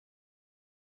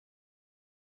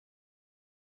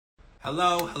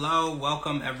Hello, hello,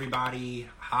 welcome everybody.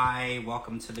 Hi,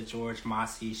 welcome to the George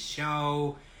Mossey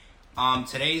Show.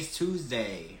 Today's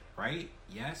Tuesday, right?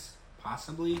 Yes,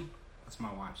 possibly. What's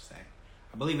my watch say?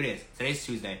 I believe it is. Today's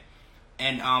Tuesday.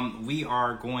 And we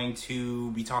are going to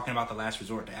be talking about The Last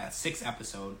Resort, the 6th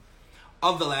episode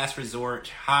of The Last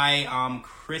Resort. Hi,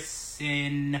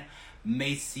 Kristen,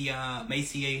 Macy,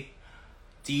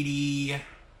 DeeDee,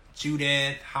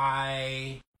 Judith,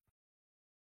 hi.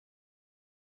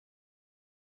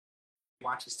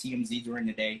 Watches TMZ during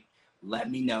the day, let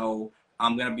me know.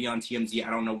 I'm gonna be on TMZ. I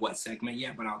don't know what segment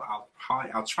yet, but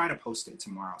I'll try to post it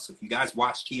tomorrow. So if you guys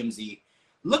watch TMZ,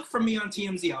 look for me on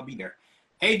TMZ. I'll be there.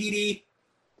 Hey, DeeDee.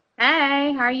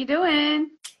 Hey, how are you doing?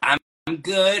 I'm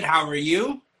good. How are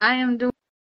you? I am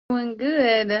doing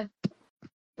good.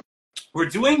 We're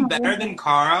doing better than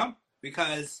Kara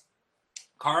because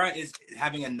Kara is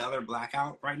having another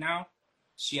blackout right now.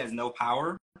 She has no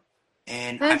power,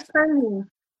 and That's crazy.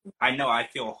 I know I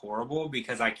feel horrible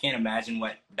because I can't imagine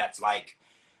what that's like.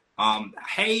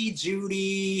 Hey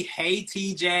Judy, hey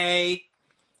TJ.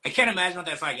 I can't imagine what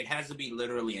that's like. It has to be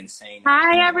literally insane.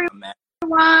 Hi,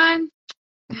 everyone.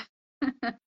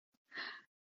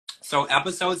 So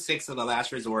episode 6 of The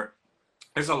Last Resort,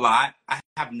 there's a lot. I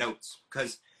have notes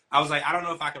because I was like, I don't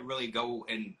know if I could really go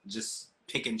and just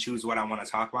pick and choose what I want to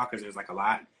talk about because there's like a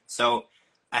lot. So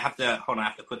I have to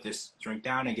put this drink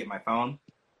down and get my phone.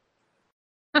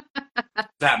 I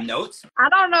have notes. I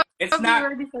don't know if you're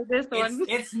ready for this one.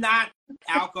 It's not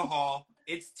alcohol.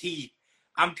 It's tea.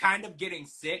 I'm kind of getting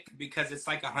sick because it's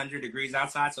like 100 degrees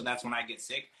outside, so that's when I get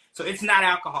sick. So it's not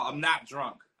alcohol. I'm not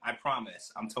drunk. I promise.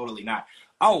 I'm totally not.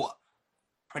 Oh,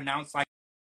 pronounced like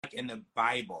in the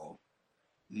Bible.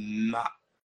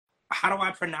 How do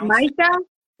I pronounce Micah? it?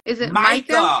 Is it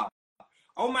Micah?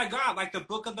 Oh my God, like the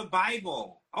book of the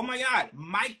Bible. Oh my God,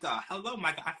 Micah. Hello,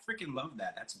 Micah. I freaking love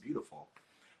that. That's beautiful.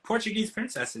 Portuguese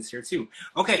princess is here too.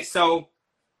 Okay, so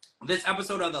this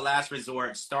episode of The Last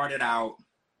Resort started out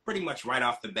pretty much right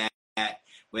off the bat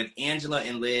with Angela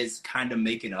and Liz kind of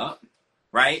making up,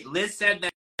 right? Liz said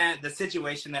that the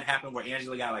situation that happened where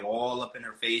Angela got like all up in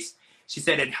her face, she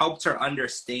said it helped her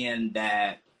understand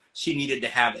that she needed to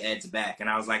have Ed's back. And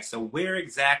I was like, so where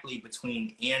exactly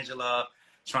between Angela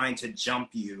trying to jump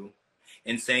you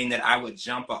and saying that I would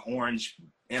jump an orange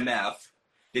MF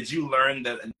did you learn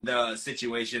the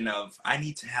situation of I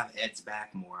need to have Ed's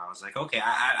back more? I was like, okay,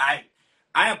 I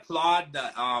applaud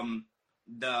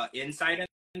the insight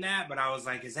in that, but I was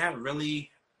like, is that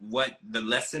really what the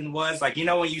lesson was? Like, you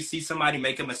know, when you see somebody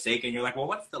make a mistake and you're like, well,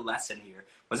 what's the lesson here?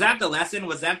 Was that the lesson?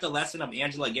 Was that the lesson of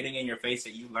Angela getting in your face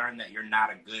that you learned that you're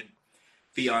not a good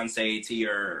fiance to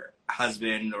your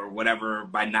husband or whatever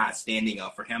by not standing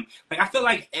up for him? Like, I feel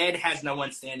like Ed has no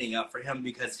one standing up for him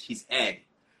because he's Ed.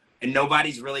 And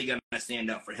nobody's really going to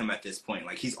stand up for him at this point.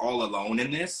 Like, he's all alone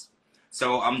in this.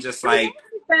 So I'm just like...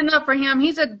 Stand up for him.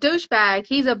 He's a douchebag.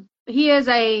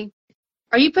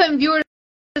 Are you putting viewer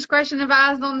discretion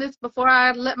advised on this before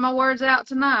I let my words out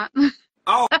tonight?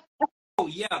 Oh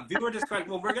yeah, viewer discretion.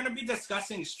 Well, we're going to be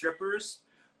discussing strippers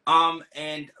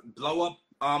and blow-up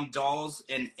dolls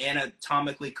and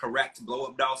anatomically correct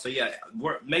blow-up dolls. So yeah,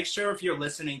 make sure if you're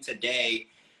listening today,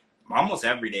 almost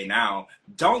every day now,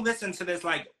 don't listen to this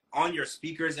like on your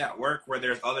speakers at work where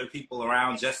there's other people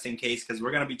around just in case, because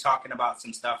we're going to be talking about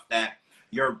some stuff that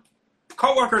your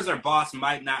coworkers or boss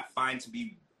might not find to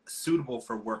be suitable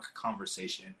for work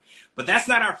conversation. But that's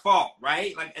not our fault,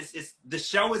 right? Like it's the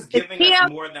show is giving us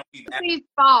more than we've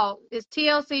ever. It's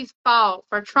TLC's fault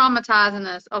for traumatizing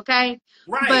us, okay?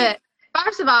 Right. But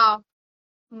first of all,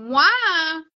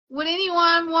 why would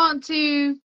anyone want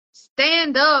to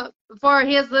stand up for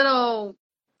his little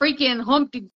freaking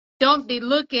Humpty Dumpty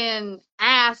looking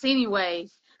ass anyway?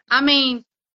 I mean,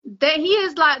 that he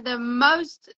is like the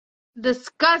most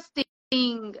disgusting.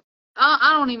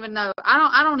 I don't even know.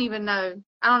 I don't even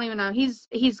know.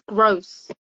 He's gross.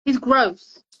 He's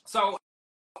gross. So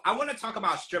I want to talk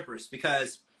about strippers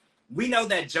because we know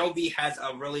that Jovi has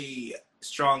a really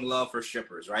strong love for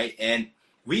strippers, right? And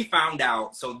we found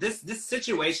out, so this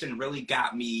situation really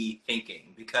got me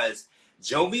thinking because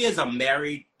Jovi is a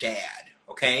married dad,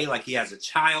 okay? Like he has a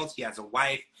child, he has a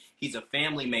wife, he's a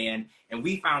family man, and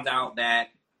we found out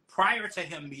that prior to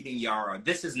him meeting Yara,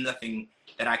 this is nothing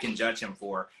that I can judge him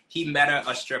for. He met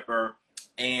a stripper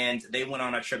and they went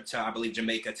on a trip to, I believe,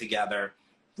 Jamaica together.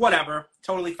 Whatever,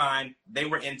 totally fine. They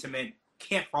were intimate.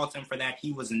 Can't fault him for that.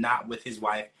 He was not with his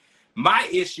wife. My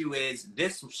issue is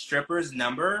this stripper's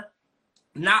number,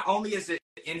 not only is it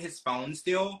in his phone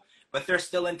still, but they're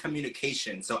still in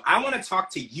communication. So I want to talk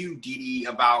to you, DeeDee,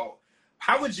 about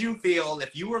how would you feel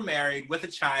if you were married with a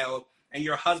child and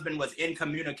your husband was in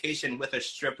communication with a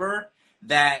stripper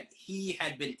that he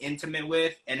had been intimate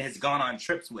with and has gone on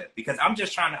trips with? Because I'm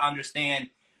just trying to understand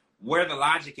where the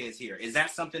logic is here. Is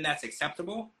that something that's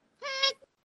acceptable?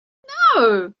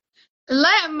 No.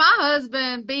 Let my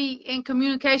husband be in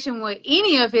communication with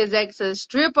any of his exes,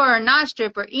 stripper or not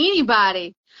stripper,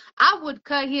 anybody. I would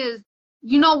cut his,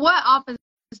 you know what, off and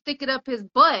stick it up his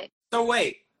butt. So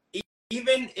wait,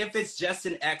 even if it's just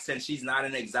an ex and she's not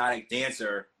an exotic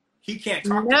dancer, he can't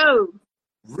talk to her? No.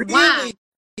 Really?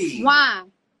 Why?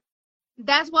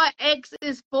 That's what X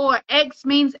is for. X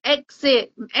means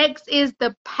exit. X is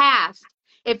the past.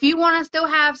 If you want to still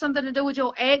have something to do with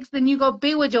your ex, then you go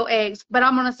be with your ex. But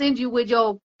I'm going to send you with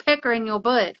your pecker in your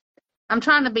butt. I'm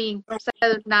trying to be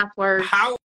say nice words.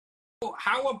 How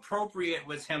appropriate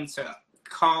was him to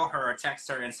call her or text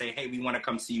her and say, hey, we want to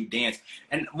come see you dance?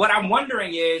 And what I'm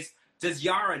wondering is, does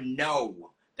Yara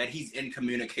know that he's in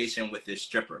communication with this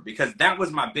stripper? Because that was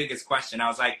my biggest question. I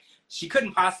was like, she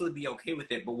couldn't possibly be okay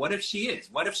with it, but what if she is?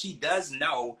 What if she does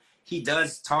know he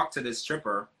does talk to this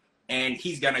stripper and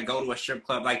he's going to go to a strip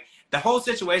club? Like, the whole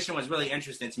situation was really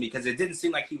interesting to me because it didn't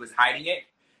seem like he was hiding it,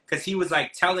 because he was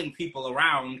like telling people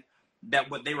around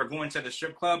that what they were going to the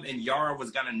strip club, and Yara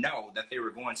was going to know that they were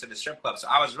going to the strip club. So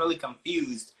I was really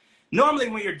confused. Normally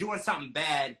when you're doing something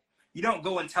bad, you don't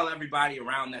go and tell everybody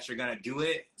around that you're going to do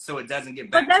it so it doesn't get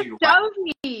back to you. But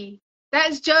that's Jovi.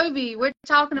 That's Jovi. We're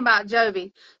talking about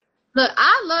Jovi. Look,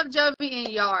 I love Jovi and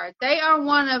Yara. They are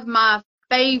one of my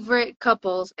favorite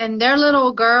couples, and their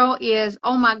little girl is,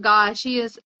 oh my gosh, she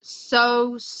is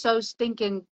so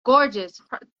stinking gorgeous.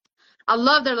 I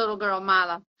love their little girl,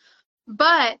 Mila.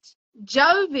 But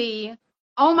Jovi,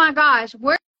 oh my gosh,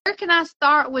 where can I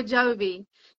start with Jovi?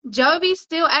 Jovi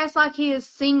still acts like he is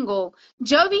single.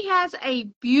 Jovi has a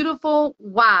beautiful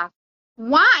wife.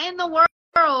 Why in the world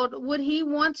would he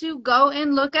want to go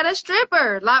and look at a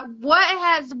stripper? Like,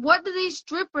 what do these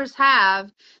strippers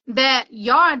have that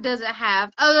Yara doesn't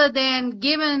have, other than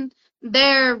giving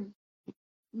their,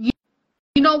 you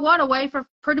know what, away for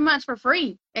pretty much for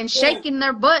free and shaking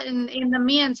their butt in the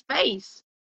men's face?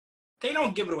 They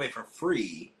don't give it away for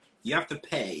free. You have to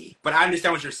pay. But I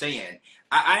understand what you're saying.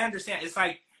 I understand. It's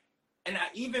like, and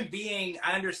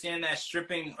I understand that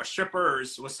stripping or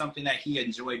strippers was something that he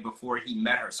enjoyed before he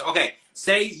met her. So, okay,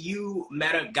 say you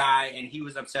met a guy and he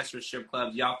was obsessed with strip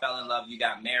clubs. Y'all fell in love. You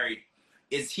got married.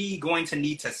 Is he going to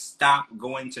need to stop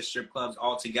going to strip clubs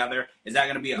altogether? Is that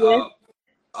going to be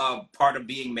a part of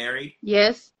being married?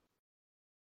 Yes.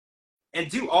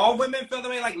 And do all women feel the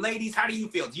way? Like, ladies, how do you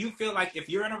feel? Do you feel like if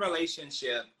you're in a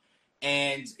relationship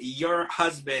and your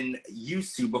husband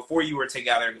used to, before you were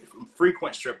together,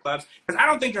 frequent strip clubs? Because I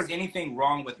don't think there's anything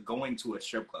wrong with going to a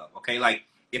strip club, okay? Like,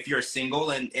 if you're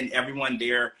single and everyone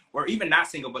there, or even not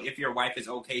single, but if your wife is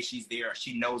okay, she's there,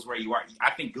 she knows where you are.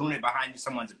 I think doing it behind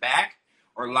someone's back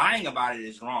or lying about it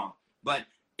is wrong. But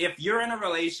if you're in a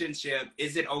relationship,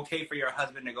 is it okay for your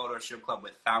husband to go to a strip club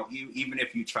without you, even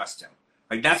if you trust him?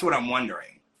 Like, that's what I'm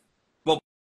wondering. Well,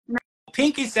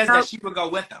 Pinky says that she would go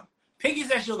with him. Pinky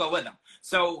says she'll go with him.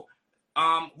 So,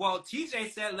 well,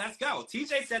 TJ said, let's go.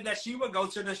 TJ said that she would go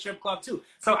to the strip club too.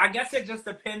 So I guess it just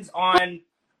depends on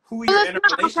who you're in a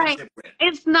relationship with.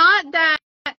 It's not that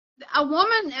a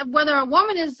woman, whether a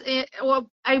woman is, or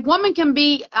a woman can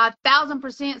be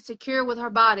 1,000% secure with her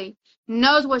body,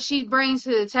 knows what she brings to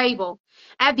the table.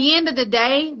 At the end of the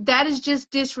day, that is just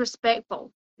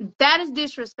disrespectful. That is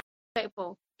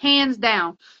disrespectful, hands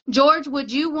down. George,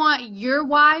 would you want your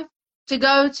wife to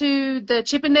go to the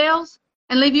Chippendales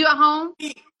and leave you at home?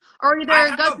 Or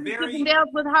either go to the Chippendales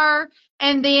with her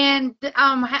and then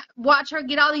watch her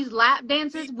get all these lap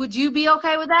dances? Would you be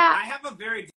okay with that? I have a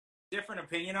very different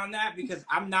opinion on that, because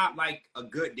I'm not like a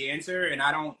good dancer and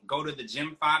I don't go to the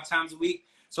gym 5 times a week.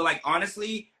 So, like,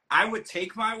 honestly, I would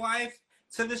take my wife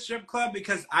to the strip club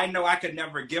because I know I could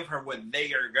never give her what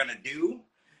they are going to do.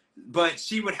 But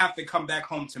she would have to come back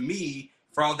home to me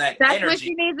for all that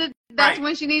energy. That's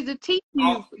when she needs to teach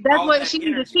you. That's what she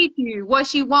needs to teach you, what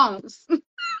she wants.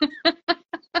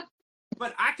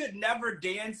 But I could never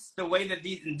dance the way that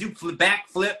these, and do back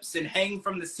flips and hang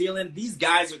from the ceiling. These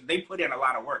guys, they put in a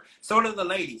lot of work. So do the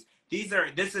ladies.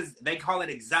 They call it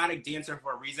exotic dancer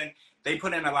for a reason. They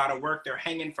put in a lot of work. They're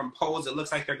hanging from poles. It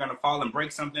looks like they're going to fall and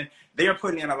break something. They're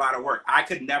putting in a lot of work. I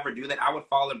could never do that. I would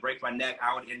fall and break my neck.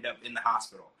 I would end up in the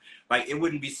hospital. Like, it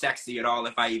wouldn't be sexy at all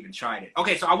if I even tried it.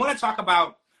 Okay, so I want to talk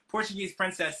about, Portuguese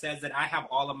Princess says that I have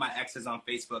all of my exes on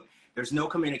Facebook. There's no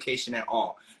communication at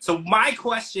all. So my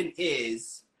question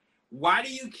is, why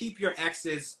do you keep your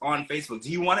exes on Facebook?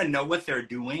 Do you want to know what they're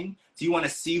doing? Do you want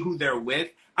to see who they're with?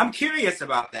 I'm curious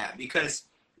about that, because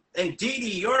and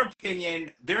DeeDee, your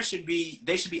opinion, they should be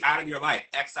out of your life,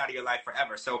 X out of your life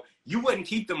forever. So you wouldn't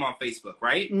keep them on Facebook,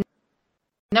 right?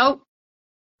 Nope.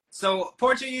 So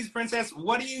Portuguese Princess,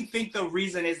 what do you think the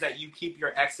reason is that you keep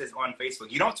your exes on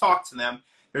Facebook? You don't talk to them.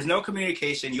 There's no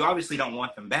communication. You obviously don't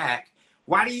want them back.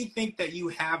 Why do you think that you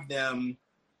have them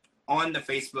on the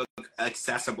Facebook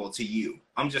accessible to you?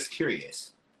 I'm just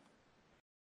curious.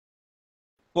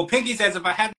 Well, Pinky says, if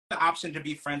I had the option to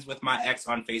be friends with my ex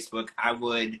on Facebook, I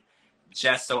would,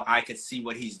 just so I could see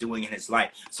what he's doing in his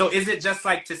life. So is it just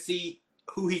like to see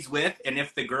who he's with and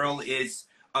if the girl is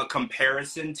a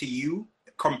comparison to you,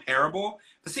 comparable?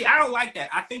 But see, I don't like that.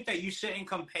 I think that you shouldn't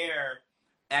compare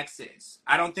exes.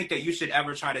 I don't think that you should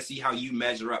ever try to see how you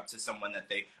measure up to someone that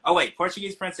they... Oh, wait,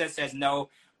 Portuguese Princess says, no,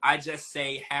 I just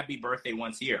say happy birthday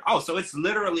once a year. Oh, so it's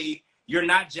literally... You're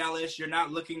not jealous. You're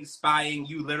not looking, spying.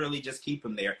 You literally just keep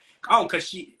them there. Oh,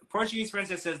 because Portuguese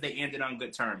Princess says they ended on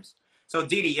good terms. So,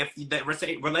 DeeDee, if the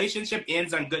relationship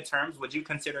ends on good terms, would you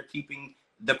consider keeping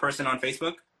the person on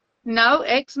Facebook? No,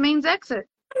 X means exit.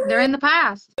 They're in the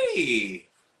past. Hey.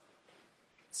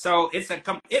 So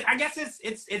I guess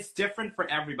it's different for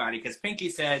everybody, because Pinky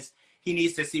says he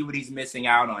needs to see what he's missing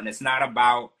out on. It's not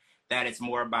about that. It's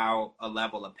more about a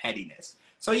level of pettiness.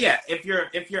 So yeah, if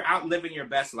you're out living your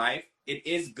best life, it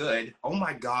is good. Oh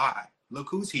my God, look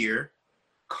who's here.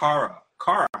 Cara,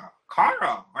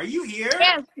 are you here?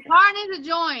 Yes, Cara needs to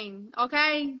join,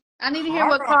 okay? I need to hear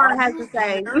what Cara has to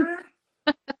say.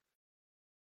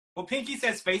 Well, Pinky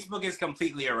says Facebook is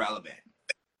completely irrelevant.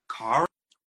 Cara,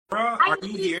 are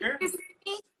you here?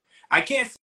 I can't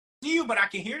see you, but I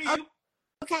can hear you.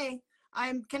 Okay,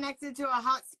 I'm connected to a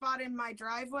hotspot in my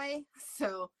driveway,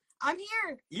 so I'm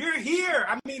here. You're here.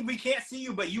 I mean, we can't see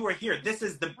you, but you are here. This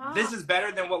is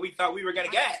better than what we thought we were gonna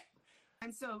get.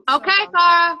 I'm so okay,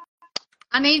 Cara.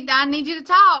 I need you to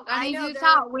talk. I need you to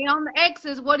talk. We on the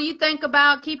X's. What do you think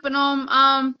about keeping them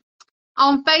on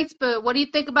Facebook? What do you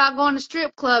think about going to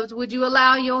strip clubs? Would you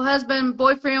allow your husband,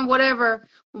 boyfriend, whatever,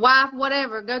 wife,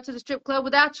 whatever, go to the strip club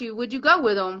without you? Would you go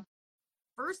with them?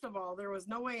 First of all, there was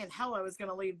no way in hell I was going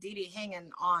to leave DeeDee hanging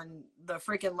on the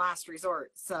freaking last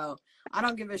resort. So I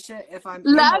don't give a shit if I'm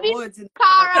in the woods. And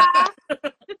Cara.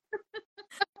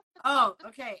 Oh,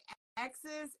 okay.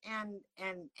 Exes and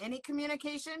any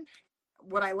communication.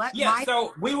 Would I let? Yeah.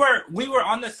 So we were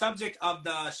on the subject of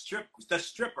the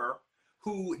stripper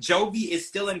who Jovi is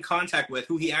still in contact with,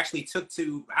 who he actually took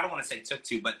to. I don't want to say took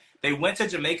to, but they went to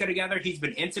Jamaica together. He's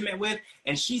been intimate with,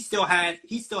 and he still has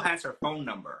her phone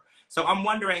number. So I'm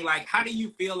wondering, like, how do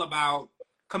you feel about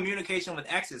communication with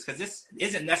exes? Because this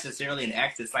isn't necessarily an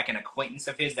ex. It's like an acquaintance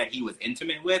of his that he was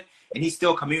intimate with and he's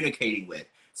still communicating with.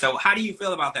 So how do you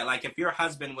feel about that? Like, if your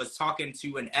husband was talking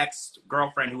to an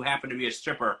ex-girlfriend who happened to be a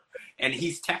stripper and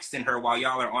he's texting her while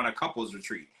y'all are on a couples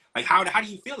retreat, like, how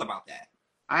do you feel about that?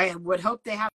 I would hope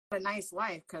they have a nice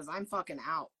life, because I'm fucking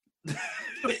out.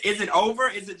 Is it over?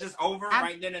 Is it just over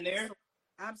right then and there?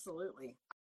 Absolutely.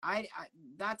 I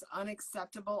that's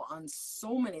unacceptable on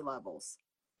so many levels.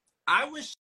 I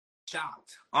was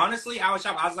shocked. Honestly, I was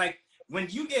shocked. I was like, when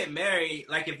you get married,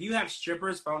 like, if you have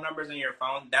strippers' phone numbers in your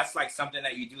phone, that's like something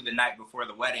that you do the night before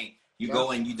the wedding. You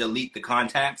go and you delete the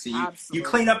contacts, and you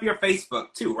clean up your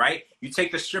Facebook too, right? You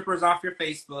take the strippers off your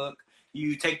Facebook.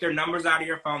 You take their numbers out of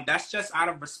your phone. That's just out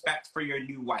of respect for your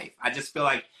new wife. I just feel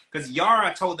like, because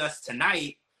Yara told us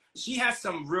tonight, she has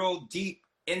some real deep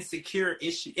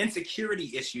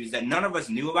insecurity issues that none of us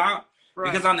knew about. Right.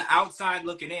 Because on the outside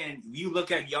looking in, you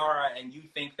look at Yara and you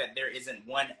think that there isn't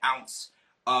 1 ounce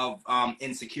of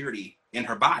insecurity in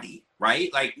her body,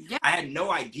 right? Like, yeah. I had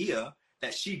no idea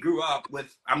that she grew up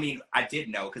with, I mean, I did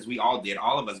know, because we all did.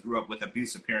 All of us grew up with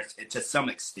abusive parents to some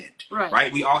extent,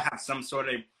 right? We all have some sort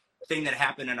of thing that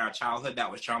happened in our childhood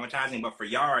that was traumatizing. But for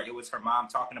Yara, it was her mom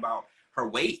talking about her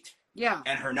weight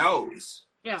and her nose.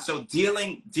 Yeah. So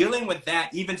dealing with that,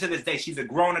 even to this day, she's a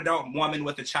grown adult woman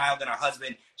with a child and a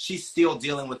husband. She's still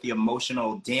dealing with the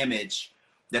emotional damage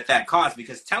that caused,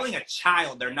 because telling a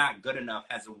child they're not good enough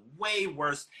has a way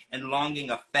worse and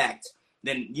longing effect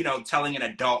than, telling an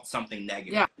adult something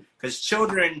negative. Yeah. Because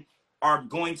children are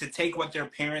going to take what their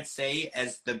parents say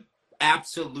as the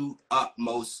absolute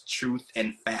utmost truth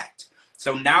and fact.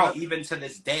 So now, even to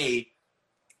this day,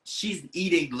 she's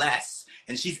eating less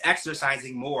and she's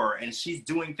exercising more and she's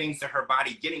doing things to her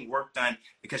body, getting work done,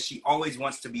 because she always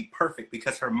wants to be perfect,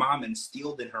 because her mom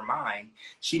instilled in her mind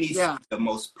she needs to be the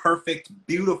most perfect,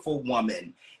 beautiful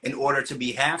woman in order to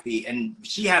be happy. And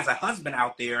she has a husband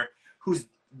out there who's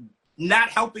not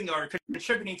helping or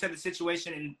contributing to the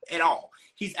situation at all.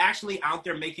 He's actually out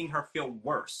there making her feel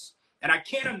worse. And I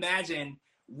can't imagine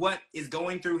what is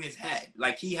going through his head.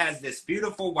 Like, he has this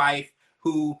beautiful wife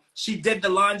who she did the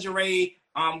lingerie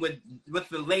with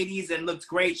the ladies and looked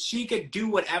great. She could do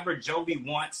whatever Jovi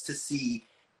wants to see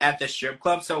at the strip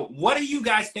club. So what do you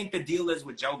guys think the deal is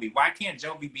with Jovi? Why can't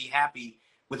Jovi be happy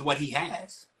with what he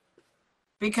has?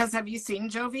 Because have you seen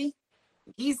Jovi?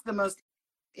 He's the most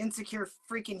insecure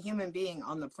freaking human being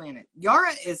on the planet.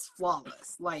 Yara is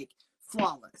flawless, like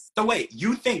flawless. So wait,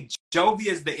 you think Jovi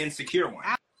is the insecure one?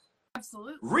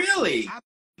 Absolutely. Really?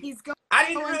 He's going. I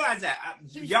didn't realize that.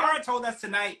 Yara told us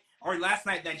tonight or last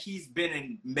night that he's been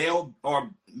in male or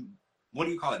what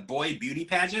do you call it, boy beauty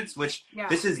pageants, which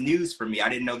this is news for me. I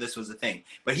didn't know this was a thing.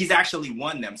 But he's actually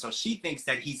won them. So she thinks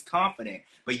that he's confident.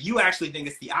 But you actually think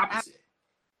it's the opposite.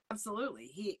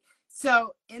 Absolutely.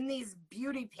 So in these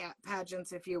beauty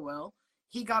pageants, if you will,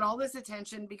 he got all this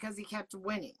attention because he kept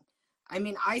winning. I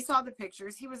mean, I saw the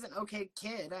pictures. He was an okay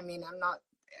kid. I mean,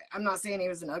 I'm not saying he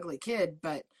was an ugly kid,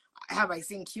 but have I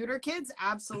seen cuter kids?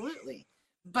 Absolutely.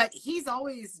 But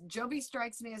Jovi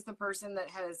strikes me as the person that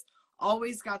has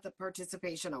always got the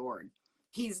participation award.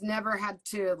 He's never had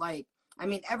to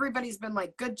everybody's been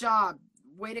like, good job,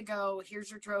 way to go, here's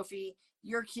your trophy,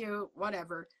 you're cute,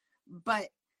 whatever. But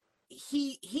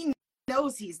he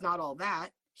knows he's not all that.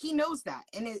 He knows that.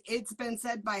 And it's been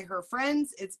said by her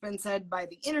friends. It's been said by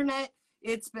the internet.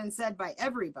 It's been said by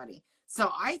everybody.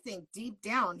 So I think deep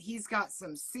down, he's got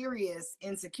some serious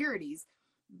insecurities.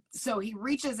 So he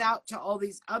reaches out to all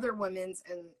these other women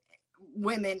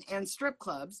and strip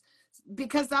clubs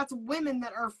because that's women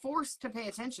that are forced to pay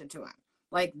attention to him.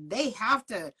 Like they have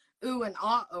to ooh and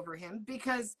ah over him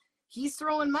because he's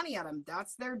throwing money at them.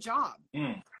 That's their job.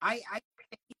 I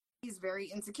think he's very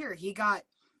insecure. He got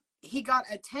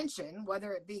attention,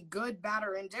 whether it be good, bad,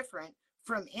 or indifferent,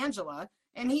 from Angela,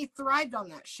 and he thrived on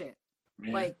that shit.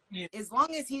 As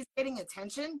long as he's getting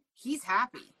attention, he's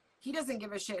happy. He doesn't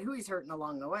give a shit who he's hurting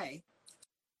along the way.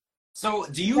 So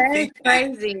do you think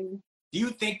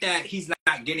that he's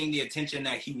not getting the attention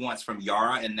that he wants from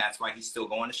Yara, and that's why he's still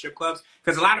going to strip clubs?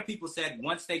 Because a lot of people said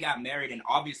once they got married, and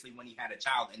obviously when he had a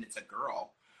child, and it's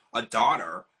a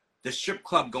daughter, the strip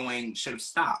club going should have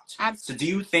stopped. Absolutely.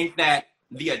 So do you think that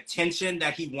the attention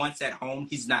that he wants at home,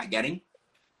 he's not getting?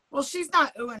 Well, she's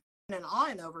not oohing and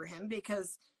awing over him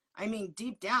because, I mean,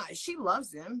 deep down, she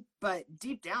loves him, but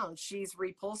deep down, she's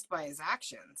repulsed by his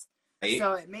actions. Right.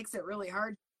 So it makes it really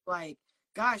hard. Like,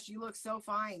 gosh, you look so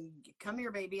fine. Come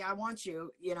here, baby. I want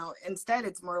you. You know, instead,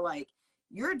 it's more like,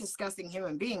 you're a disgusting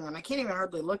human being, and I can't even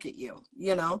hardly look at you.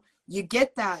 You know, you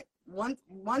get that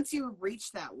once you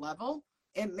reach that level,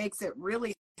 it makes it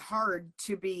really hard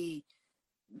to be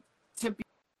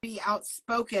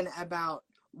outspoken about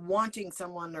wanting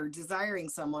someone or desiring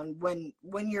someone when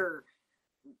you're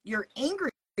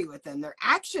angry with them. Their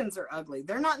actions are ugly.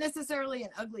 They're not necessarily an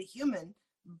ugly human,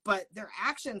 but their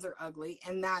actions are ugly,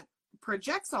 and that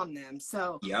projects on them.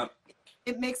 So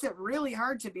it makes it really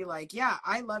hard to be like, yeah,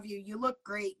 I love you. You look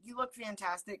great. You look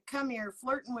fantastic. Come here,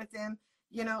 flirting with him.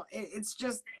 You know, it's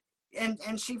just,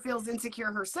 and she feels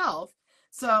insecure herself.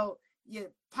 So you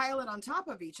pile it on top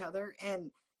of each other,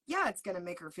 and yeah, it's going to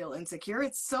make her feel insecure.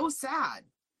 It's so sad.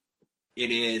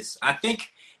 It is. I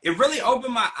think it really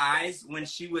opened my eyes when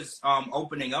she was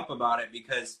opening up about it,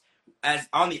 because as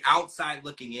on the outside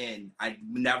looking in, I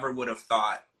never would have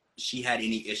thought she had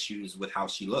any issues with how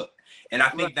she looked. And I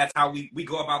think that's how we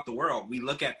go about the world. We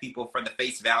look at people for the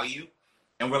face value,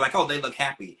 and we're like, oh, they look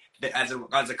happy. As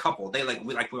a couple,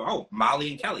 oh,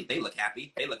 Molly and Kelly, they look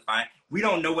happy. They look fine. We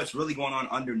don't know what's really going on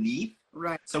underneath.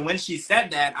 Right. So when she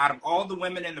said that, out of all the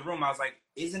women in the room, I was like,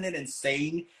 isn't it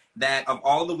insane that of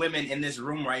all the women in this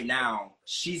room right now,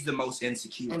 she's the most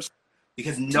insecure?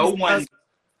 Because no one...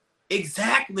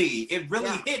 Exactly. It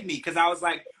really hit me, because I was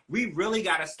like, we really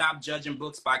got to stop judging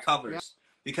books by covers,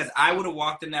 because I would have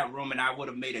walked in that room and I would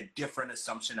have made a different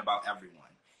assumption about everyone.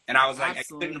 And I was like, I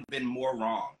couldn't have been more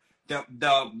wrong.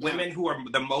 The women who are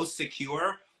the most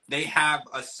secure, they have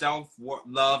a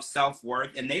self-love,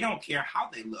 self-worth, and they don't care how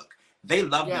they look. They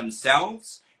love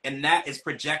themselves, and that is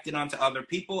projected onto other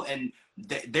people, and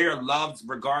they're loved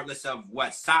regardless of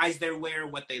what size they wear,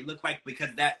 what they look like, because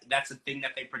that's a thing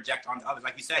that they project onto others.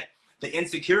 Like you said, the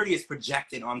insecurity is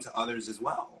projected onto others as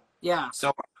well. Yeah.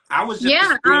 So I was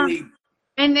just really...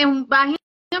 and then by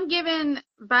him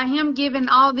giving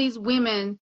all these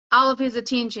women all of his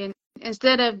attention,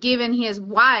 instead of giving his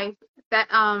wife that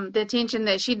the attention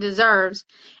that she deserves.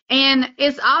 And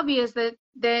it's obvious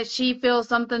that she feels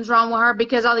something's wrong with her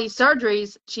because all these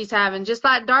surgeries she's having, just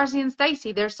like Darcy and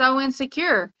Stacy, they're so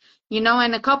insecure, you know,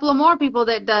 and a couple of more people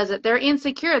that does it, they're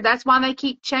insecure. That's why they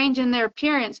keep changing their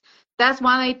appearance. That's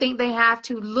why they think they have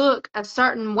to look a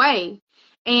certain way.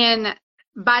 And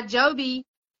by Jovi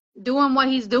doing what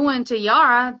he's doing to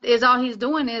Yara, is all he's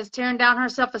doing is tearing down her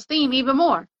self-esteem even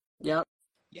more. Yep.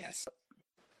 Yes.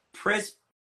 Pris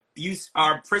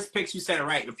Picks, you said it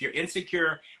right. If you're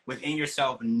insecure within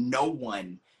yourself, no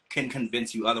one can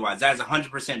convince you otherwise. That is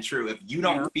 100% true. If you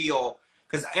don't feel,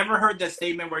 because I ever heard that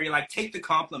statement where you're like, take the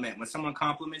compliment. When someone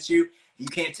compliments you, you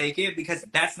can't take it because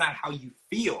that's not how you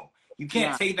feel. You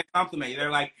can't take the compliment. They're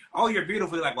like, oh, you're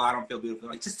beautiful. You're like, well, I don't feel beautiful.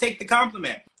 Like, just take the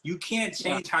compliment. You can't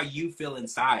change how you feel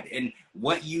inside. And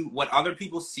what other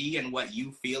people see and what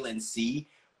you feel and see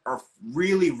are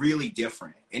really, really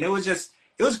different. And it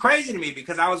was crazy to me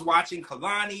because I was watching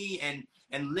Kalani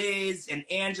and Liz and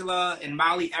Angela and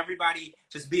Molly, everybody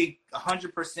just being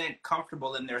 100%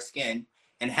 comfortable in their skin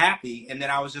and happy. And then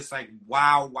I was just like,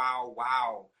 wow, wow,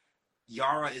 wow.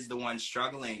 Yara is the one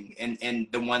struggling and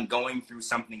the one going through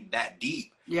something that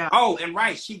deep. Yeah. Oh, and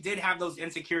right, she did have those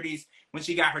insecurities when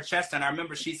she got her chest done. I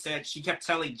remember she said she kept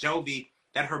telling Jovi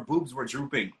that her boobs were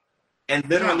drooping. And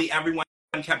literally everyone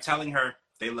kept telling her,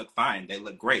 they look fine, they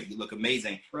look great, you look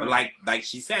amazing. Right. But like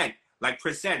she said, like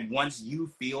Pris said, once you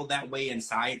feel that way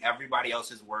inside, everybody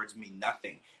else's words mean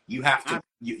nothing. You have to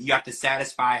you have to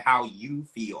satisfy how you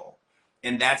feel.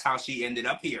 And that's how she ended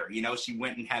up here. You know, she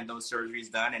went and had those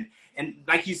surgeries done. And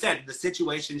like you said, the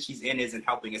situation she's in isn't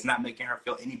helping. It's not making her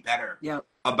feel any better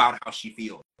about how she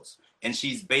feels. And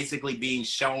she's basically being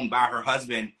shown by her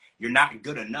husband, you're not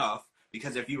good enough,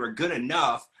 because if you were good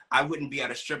enough, I wouldn't be at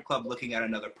a strip club looking at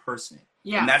another person.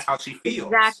 Yeah. And that's how she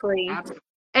feels.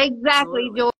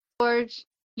 Exactly, George.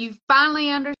 You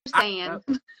finally understand.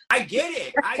 I get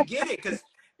it. Because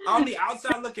on the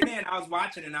outside looking in, I was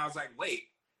watching and I was like, wait,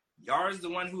 Yara's the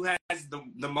one who has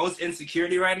the most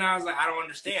insecurity right now. I was like, I don't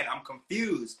understand. I'm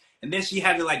confused. And then she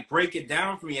had to like break it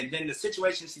down for me. And then the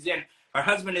situation she's in, her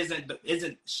husband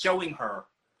isn't showing her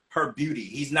beauty.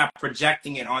 He's not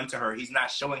projecting it onto her. He's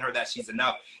not showing her that she's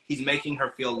enough. He's making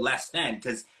her feel less than.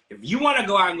 Because if you want to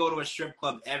go out and go to a strip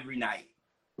club every night,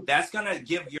 that's going to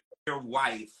give your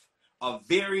wife a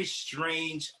very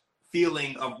strange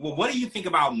feeling of, well, what do you think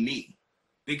about me?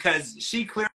 Because she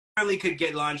clearly could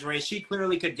get lingerie. She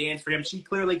clearly could dance for him. She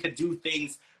clearly could do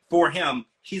things for him.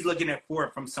 He's looking for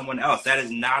it from someone else. That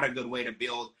is not a good way to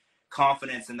build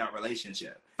confidence in that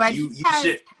relationship. But he's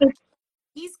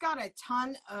got a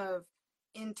ton of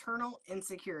internal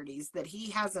insecurities that he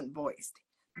hasn't voiced.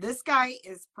 This guy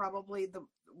is probably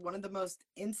one of the most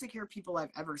insecure people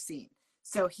I've ever seen.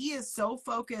 So he is so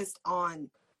focused on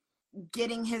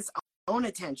getting his own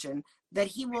attention that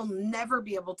he will never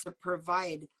be able to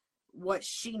provide what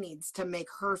she needs to make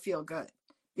her feel good,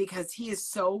 because he is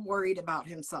so worried about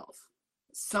himself.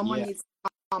 Someone needs to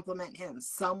compliment him.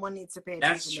 Someone needs to pay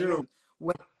attention to him.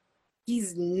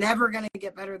 He's never going to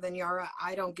get better than Yara.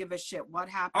 I don't give a shit what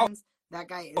happens. That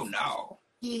guy is. Oh no.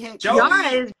 Yara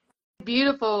is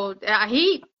beautiful.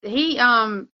 He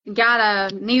got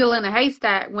a needle in a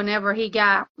haystack whenever he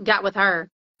got with her.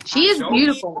 She is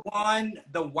beautiful. He won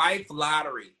the wife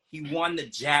lottery. He won the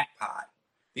jackpot.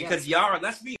 Because Yara,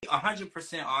 let's be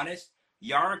 100% honest,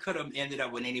 Yara could have ended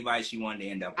up with anybody she wanted to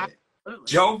end up with.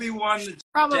 Absolutely. Jovi won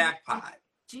the jackpot.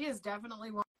 She is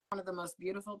definitely one of the most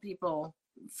beautiful people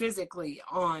physically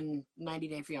on 90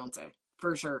 Day Fiance,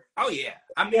 for sure. Oh, yeah.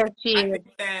 I mean, I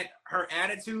think that her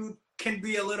attitude can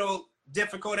be a little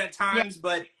difficult at times,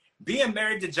 but being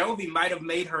married to Jovi might have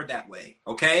made her that way,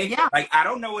 okay? Yeah. Like, I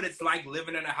don't know what it's like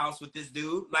living in a house with this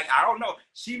dude. Like, I don't know.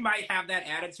 She might have that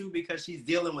attitude because she's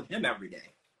dealing with him every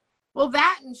day. Well,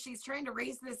 that, and she's trying to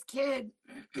raise this kid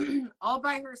all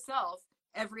by herself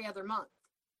every other month.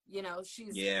 You know, she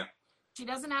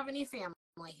doesn't have any family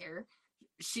here.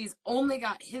 She's only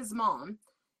got his mom.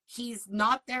 He's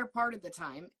not there part of the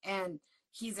time, and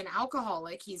he's an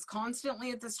alcoholic. He's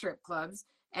constantly at the strip clubs.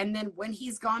 And then when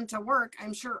he's gone to work,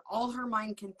 I'm sure all her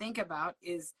mind can think about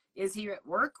is he at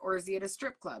work or is he at a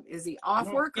strip club? Is he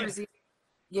off work or is he,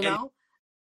 you know?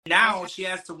 Now she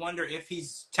has to wonder if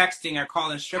he's texting or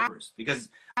calling strippers, because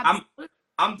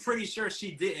I'm pretty sure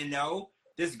she didn't know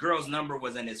this girl's number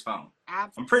was in his phone.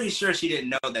 I'm pretty sure she didn't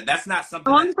know that. That's not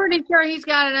something. I'm pretty sure he's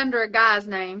got it under a guy's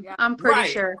name. Yeah. I'm pretty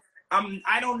sure.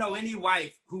 I don't know any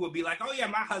wife who would be like, oh yeah,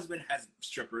 my husband has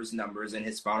strippers' numbers in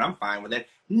his phone. I'm fine with it.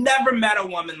 Never met a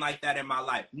woman like that in my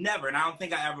life. Never. And I don't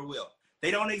think I ever will. They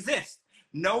don't exist.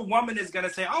 No woman is going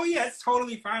to say, oh yeah, it's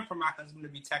totally fine for my husband to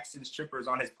be texting strippers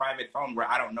on his private phone where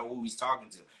I don't know who he's talking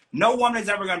to. No woman is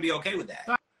ever going to be okay with that.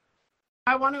 So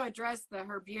I want to address the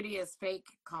her beauty is fake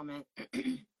comment.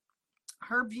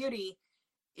 Her beauty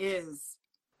is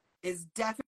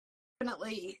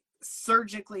definitely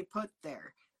surgically put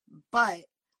there. But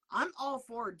I'm all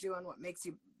for doing what makes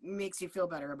you feel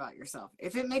better about yourself.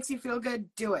 If it makes you feel good,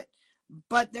 do it.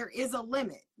 but there is a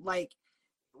limit. Like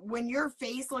when your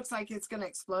face looks like it's going to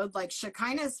explode, like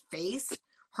Shekinah's face,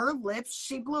 her lips,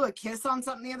 she blew a kiss on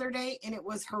something the other day and it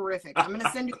was horrific. I'm going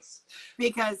to send you,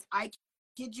 because I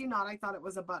kid you not, I thought it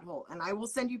was a butthole, and I will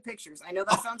send you pictures. I know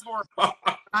that sounds horrible.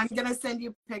 I'm going to send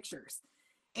you pictures.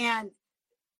 And,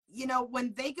 you know,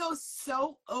 when they go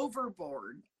so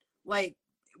overboard, like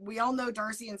we all know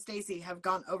Darcy and Stacy have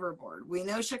gone overboard. We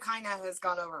know Shekinah has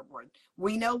gone overboard.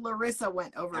 We know Larissa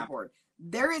went overboard.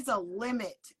 There is a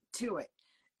limit to it.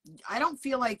 I don't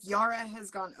feel like Yara has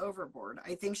gone overboard.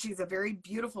 I think she's a very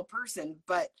beautiful person,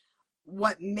 but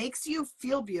what makes you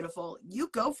feel beautiful, you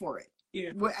go for it.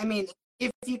 Yeah. I mean,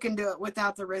 if you can do it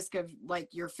without the risk of like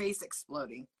your face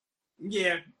exploding.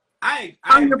 Yeah.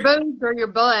 On your boobs or your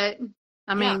butt.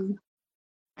 I mean,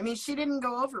 she didn't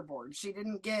go overboard. She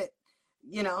didn't get,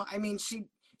 you know, I mean,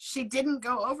 she didn't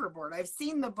go overboard. I've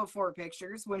seen the before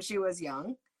pictures when she was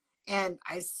young, and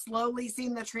I've slowly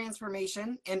seen the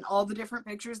transformation in all the different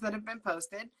pictures that have been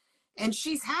posted, and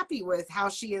she's happy with how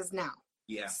she is now.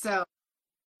 Yeah. So,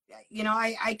 you know,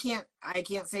 I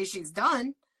can't say she's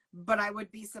done, but I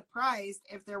would be surprised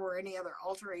if there were any other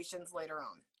alterations later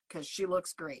on, because she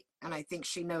looks great, and I think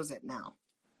she knows it now.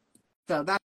 So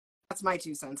that's my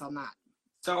 2 cents on that.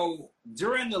 So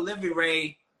during the Livy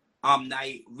Ray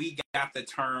night, we got the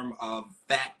term of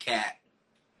fat cat.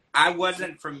 I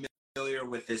wasn't familiar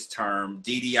with this term.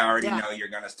 DeeDee, I already know you're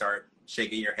going to start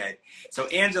shaking your head. So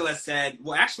Angela said,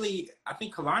 well, actually, I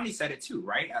think Kalani said it too,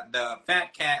 right? The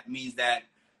fat cat means that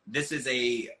this is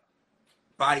a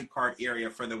body part area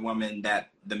for the woman that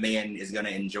the man is going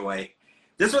to enjoy.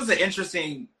 This was an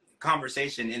interesting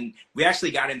conversation, and we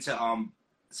actually got into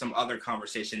some other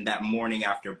conversation that morning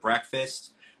after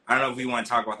breakfast. I don't know if we want to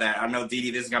talk about that. I know,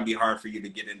 DeeDee, this is going to be hard for you to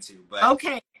get into. But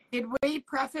okay. Did we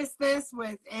preface this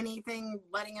with anything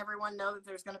letting everyone know that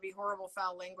there's going to be horrible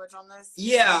foul language on this?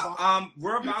 Yeah,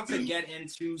 we're about to get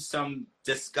into some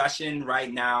discussion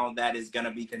right now that is going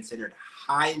to be considered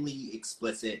highly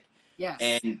explicit. Yes.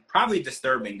 And probably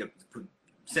disturbing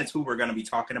since who we're going to be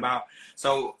talking about.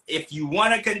 So if you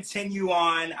want to continue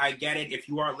on, I get it. If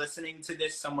you are listening to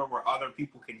this somewhere where other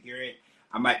people can hear it,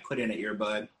 I might put in an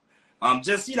earbud.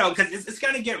 Just, you know, because it's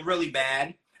going to get really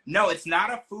bad. No, it's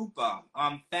not a fupa.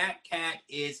 Fat cat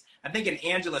is, I think in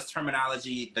Angela's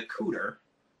terminology, the cooter.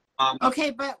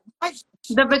 Okay, but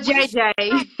the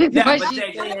vajayjay.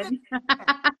 Yeah,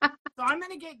 So I'm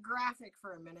going to get graphic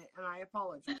for a minute, and I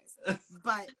apologize.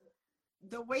 But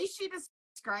the way she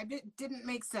described it didn't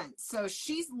make sense. So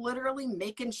she's literally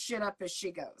making shit up as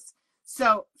she goes.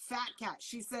 So fat cat,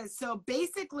 she says, so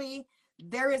basically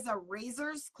there is a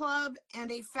razors club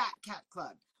and a fat cat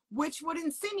club, which would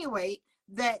insinuate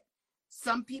that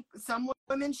some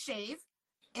women shave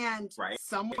and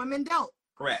some women don't.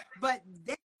 Correct. But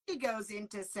then she goes in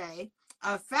to say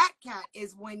a fat cat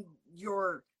is when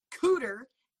your cooter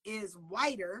is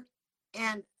wider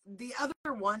and the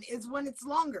other one is when it's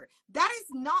longer. That is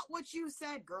not what you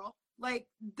said, girl. Like,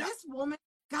 this woman,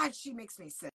 God, she makes me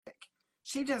sick.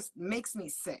 She just makes me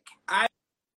sick. I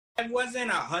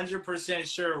wasn't 100%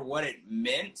 sure what it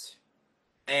meant.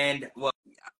 And,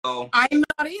 well, I'm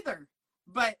not either.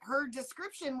 But her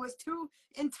description was 2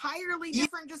 entirely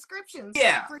different descriptions.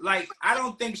 Yeah, like, I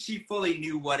don't think she fully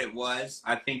knew what it was.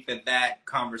 I think that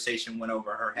conversation went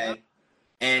over her head.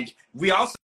 And we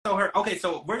also heard, okay,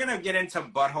 so we're going to get into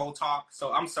butthole talk.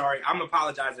 So I'm sorry. I'm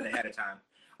apologizing ahead of time.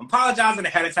 I'm apologizing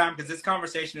ahead of time because this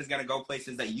conversation is going to go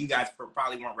places that you guys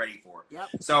probably weren't ready for. Yep.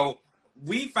 So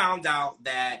we found out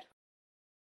that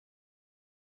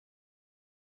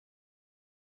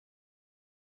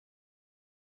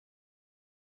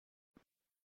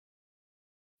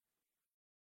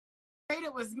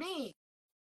it was me.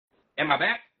 Am I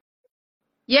back?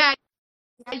 Yeah,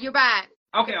 you're back.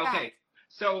 Okay.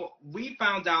 So we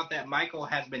found out that Michael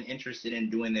has been interested in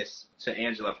doing this to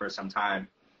Angela for some time,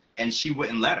 and she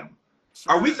wouldn't let him.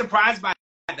 Sure. Are we surprised by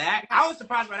that? I was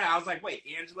surprised by that. I was like, wait,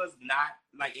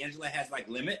 Angela has like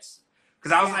limits?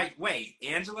 Because I was like, wait,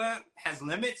 Angela has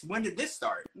limits? When did this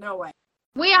start? No way.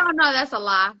 We all know that's a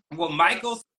lie. Well,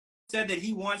 Michael said that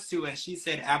he wants to, and she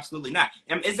said absolutely not.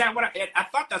 Is that what I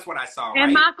thought that's what I saw,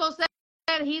 and right? Michael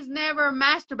said he's never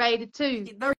masturbated too.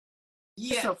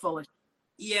 Yeah. So full of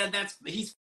Yeah,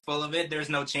 he's full of it. There's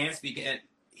no chance because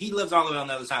he lives all the way on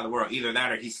the other side of the world. Either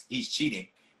that or he's cheating.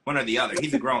 One or the other.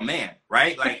 He's a grown man,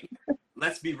 right? Like,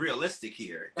 let's be realistic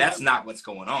here. That's not what's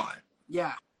going on.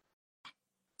 Yeah.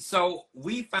 So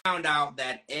we found out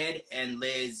that Ed and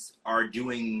Liz are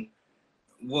doing,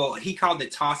 well, he called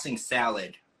it tossing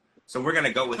salad. So we're going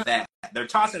to go with that. They're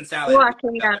tossing salad. Oh, I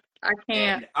can't.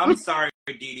 And I'm sorry,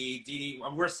 DeeDee.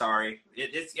 DeeDee, we're sorry.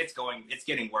 It's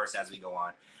getting worse as we go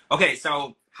on. Okay,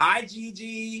 so hi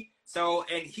Gigi. So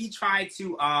and he tried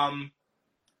to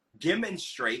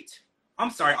demonstrate. I'm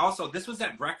sorry. Also, this was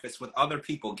at breakfast with other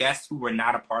people, guests who were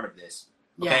not a part of this.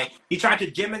 Okay, Yeah. he tried to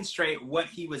demonstrate what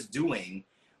he was doing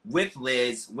with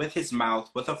Liz, with his mouth,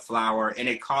 with a flower, and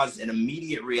it caused an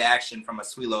immediate reaction from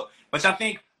Asuelo, which I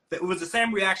think that it was the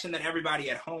same reaction that everybody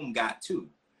at home got too,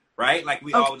 right? Like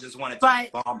we all just wanted to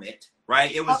vomit,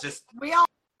 right? It was just we all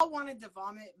wanted to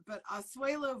vomit, but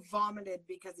Asuelo vomited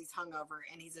because he's hungover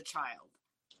and he's a child.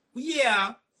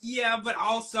 Yeah, but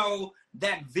also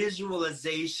that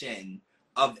visualization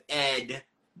of Ed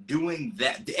doing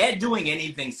that, Ed doing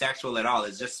anything sexual at all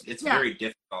is just, it's very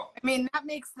difficult. I mean, that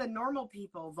makes the normal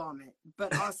people vomit,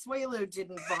 but Asuelo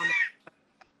didn't vomit.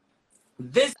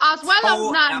 This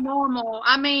Asuelo's not normal.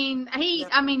 I mean, he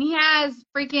has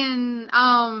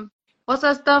freaking what's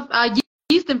that stuff?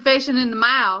 Yeast infection in the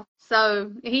mouth.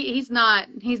 So he's not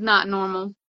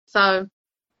normal. So,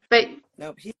 but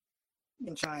nope, he's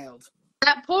a child.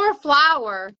 That poor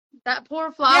flower. Yeah,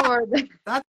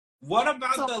 what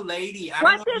about the lady?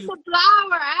 What did the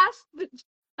flower ask?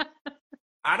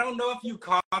 I don't know if you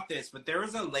caught this, but there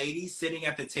was a lady sitting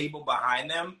at the table behind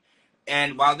them,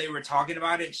 and while they were talking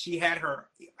about it, she had her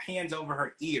hands over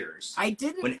her ears. I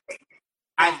didn't.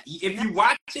 If you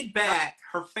watch it back,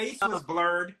 her face was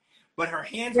blurred, but her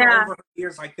hands were over her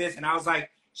ears like this, and I was like,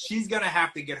 she's gonna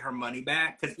have to get her money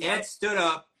back, because Ed stood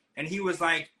up and he was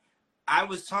like, I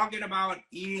was talking about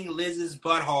eating Liz's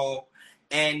butthole,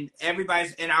 and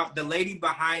the lady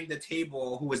behind the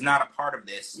table who was not a part of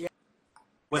this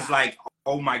was like,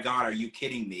 oh my God, are you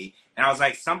kidding me? And I was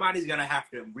like, somebody's gonna have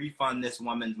to refund this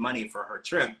woman's money for her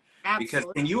trip. Absolutely.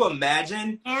 Because can you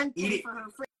imagine eating for her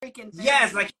freaking family?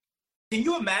 Yes, like can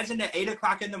you imagine at 8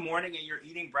 o'clock in the morning and you're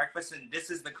eating breakfast and this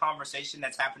is the conversation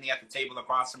that's happening at the table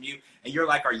across from you, and you're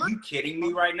like, are you kidding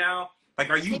me right now? Like,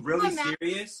 are you really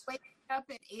serious? Wake up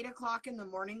at 8 o'clock in the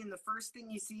morning and the first thing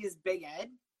you see is Big Ed.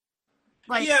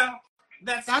 Like, yeah,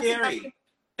 that's scary.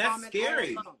 That's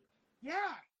scary. Yeah.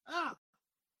 Oh,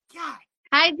 God.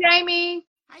 Hi, Jamie.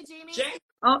 Hi, Jamie.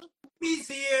 Jamie's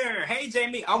here. Hey,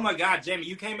 Jamie. Oh, my God, Jamie,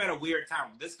 you came at a weird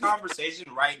time. This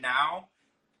conversation right now,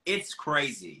 it's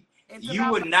crazy. You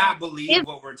would not believe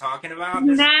what we're talking about.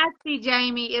 Nasty,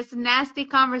 Jamie. It's a nasty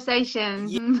conversation.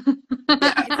 It's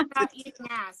about eating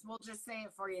ass. We'll just say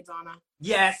it for you, Donna.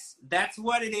 Yes, that's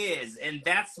what it is. And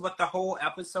that's what the whole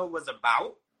episode was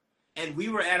about. And we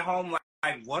were at home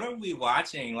like, what are we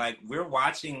watching? Like, we're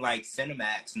watching, like,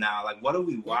 Cinemax now. Like, what are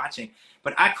we watching?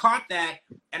 But I caught that,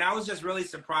 and I was just really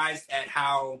surprised at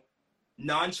how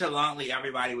nonchalantly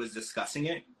everybody was discussing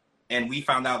it. And we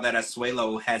found out that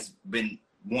Asuelo has been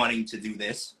wanting to do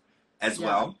this as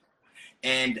well.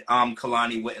 And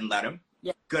Kalani wouldn't let him.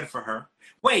 Yeah. Good for her.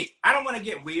 Wait, I don't want to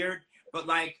get weird, but,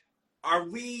 like, are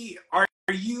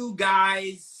you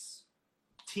guys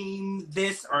team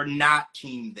this or not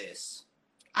team this?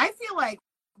 I feel like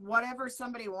whatever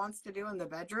somebody wants to do in the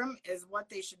bedroom is what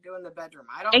they should do in the bedroom.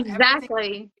 I don't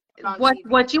exactly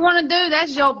what you want to do.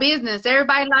 That's your business.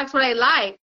 Everybody likes what they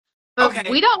like, but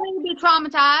we don't need to be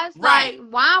traumatized. Right? Like,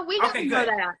 why are we going to do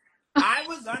that? I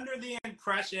was under the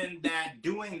impression that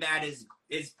doing that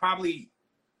is probably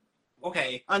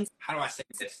okay. How do I say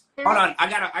this? Hold on, I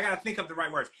gotta think of the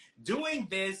right words. Doing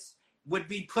this would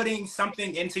be putting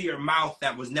something into your mouth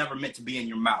that was never meant to be in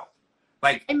your mouth.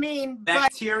 Like, I mean,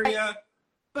 bacteria.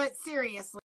 But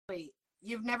seriously,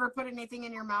 you've never put anything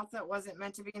in your mouth that wasn't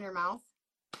meant to be in your mouth?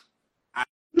 I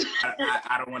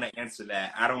don't want to answer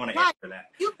that. I don't want to answer that.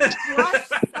 You blush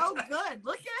so good.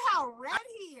 Look at how red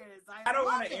he is. I don't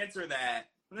want to answer that.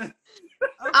 Okay.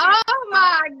 Oh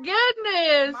my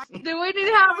goodness! Do we need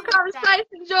to have a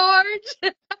conversation,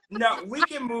 George? No, we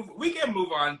can move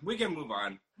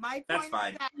on. That's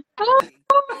fine. Oh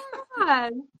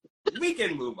God. We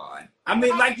can move on. I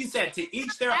mean, like you said, to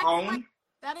each their own.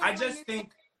 I just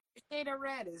think shade of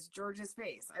red is George's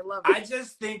face. I love it. I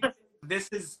just think this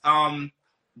is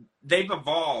they've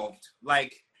evolved.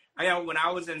 Like, I know when I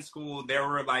was in school, there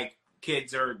were like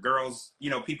kids or girls,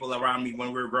 people around me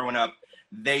when we were growing up.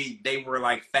 They were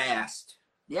like fast.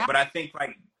 Yeah. But I think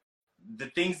like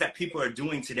the things that people are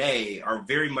doing today are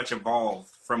very much evolved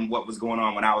from what was going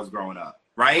on when I was growing up.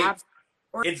 Right?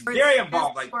 It's very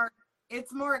evolved. Like,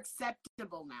 it's more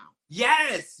acceptable now.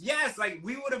 Yes. Like,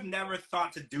 we would have never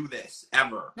thought to do this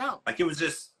ever. No. Like, it was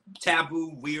just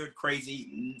taboo, weird,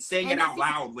 crazy. Saying it out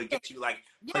loud would get you, like,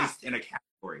 placed in a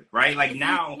category, right? Like,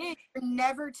 now. You're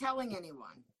never telling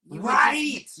anyone.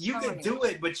 You could do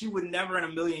it, but you would never in a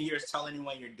million years tell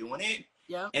anyone you're doing it.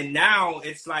 Yeah. And now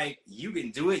it's like, you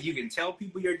can do it. You can tell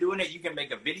people you're doing it. You can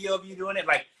make a video of you doing it.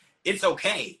 Like, it's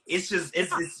okay. It's just,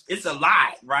 it's a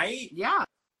lot, right? Yeah.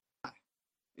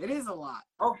 It is a lot.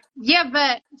 Oh, Yeah,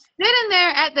 but sitting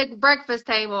there at the breakfast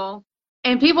table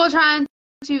and people trying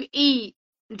to eat,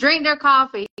 drink their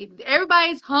coffee,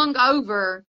 everybody's hung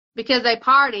over because they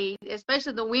partied,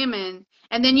 especially the women.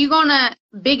 And then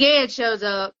Big Ed shows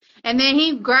up and then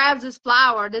he grabs this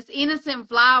flower, this innocent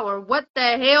flower. What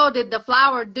the hell did the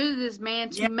flower do to this man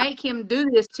to make him do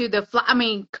this to the flower? I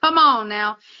mean, come on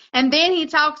now. And then he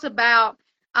talks about,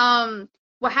 well,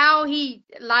 how he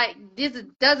like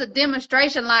does a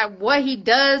demonstration like what he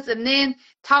does, and then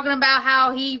talking about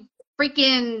how he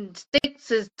freaking sticks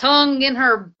his tongue in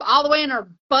her all the way in her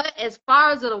butt as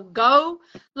far as it'll go.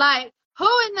 Like, who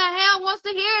in the hell wants to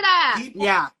hear that?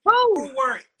 People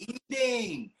were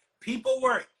eating. People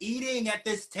were eating at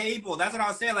this table. That's what I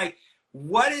was saying. Like,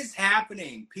 what is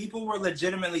happening? People were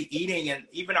legitimately eating, and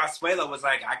even Asuela was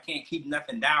like, I can't keep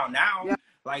nothing down now. Yeah.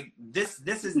 Like, this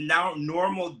is now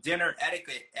normal dinner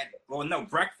etiquette,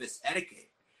 breakfast etiquette.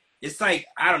 It's like,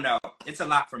 I don't know. It's a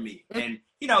lot for me. And,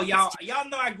 you know, y'all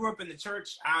know I grew up in the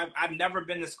church. I've never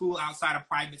been to school outside of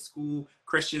private school,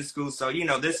 Christian school. So, you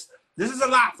know, this is a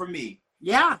lot for me.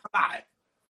 Yeah. It's a lot.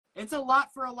 It's a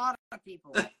lot for a lot of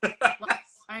people.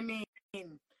 I mean,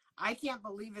 I can't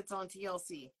believe it's on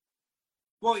TLC.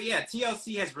 Well, yeah,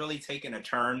 TLC has really taken a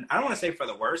turn. I don't want to say for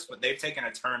the worse, but they've taken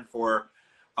a turn for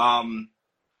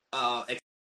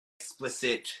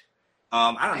explicit.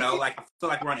 I don't know. Like, I feel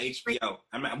like we're on HBO.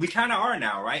 I mean, we kind of are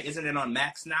now, right? Isn't it on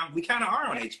Max now? We kind of are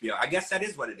on HBO. I guess that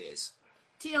is what it is.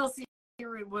 TLC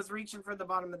was reaching for the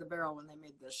bottom of the barrel when they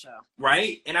made this show,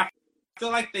 right? And I feel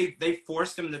like they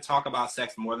forced them to talk about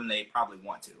sex more than they probably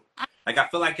want to. Like, I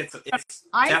feel like it's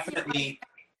definitely like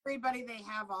everybody they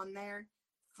have on there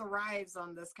thrives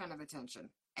on this kind of attention.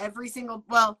 Every single,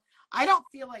 well, I don't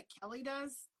feel like Kelly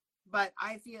does, but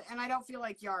I don't feel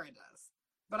like Yara does,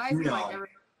 but I feel like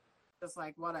everybody's just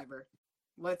like, whatever,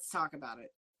 let's talk about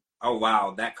it. Oh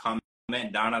wow, that comment,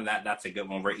 Donna, that's a good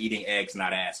one. We're eating eggs,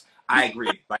 not ass. I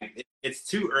agree. Like, it's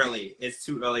too early. It's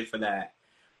too early for that.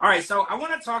 All right, so I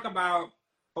want to talk about.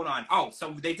 Hold on. Oh,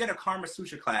 so they did a Karma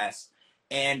Sutra class,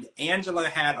 and Angela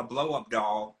had a blow-up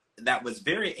doll that was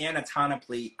very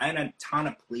anatomically, I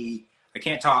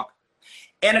can't talk,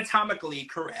 anatomically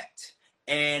correct,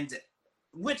 and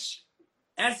which,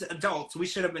 as adults, we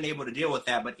should have been able to deal with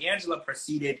that. But Angela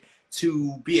proceeded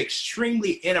to be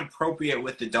extremely inappropriate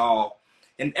with the doll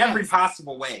in every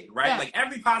possible way, right? Yeah. Like,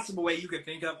 every possible way you could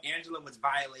think of, Angela was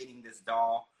violating this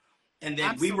doll. And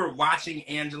then we were watching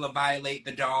Angela violate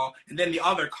the doll. And then the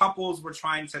other couples were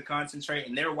trying to concentrate,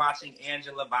 and they're watching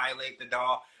Angela violate the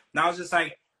doll. And I was just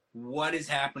like, what is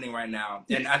happening right now?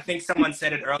 And I think someone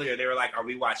said it earlier. They were like, are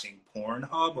we watching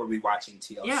Pornhub? Or are we watching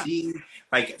TLC? Yeah.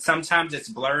 Like, sometimes it's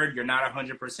blurred. You're not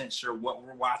 100% sure what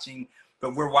we're watching.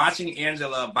 But we're watching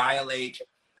Angela violate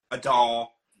a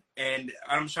doll. And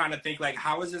I'm trying to think, like,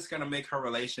 how is this going to make her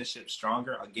relationship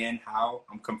stronger? Again, how?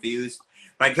 I'm confused.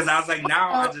 Like, because I was like,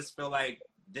 now I just feel like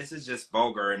this is just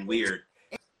vulgar and weird.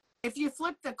 If you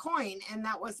flip the coin and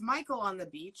that was Michael on the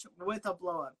beach with a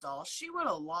blow-up doll, she would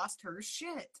have lost her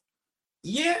shit.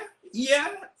 Yeah,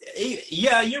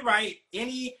 you're right.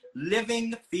 Any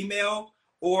living female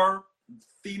or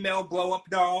female blow-up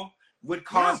doll would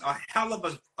cause a hell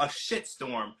of a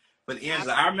shitstorm with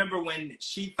Angela. I remember when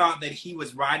she thought that he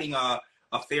was riding a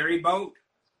ferry boat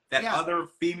that other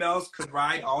females could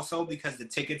ride also because the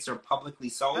tickets are publicly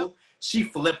sold. She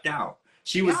flipped out.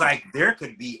 She was like, there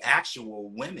could be actual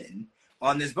women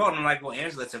on this boat. And I'm like, well,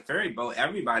 Angela, it's a ferry boat.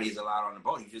 Everybody's allowed on the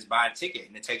boat. You just buy a ticket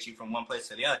and it takes you from one place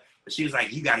to the other. But she was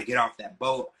like, you got to get off that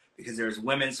boat because there's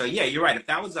women. So yeah, you're right. If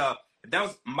that was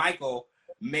Michael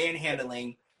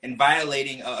manhandling and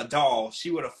violating a doll,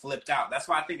 she would have flipped out. That's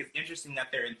why I think it's interesting that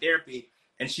they're in therapy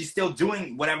and she's still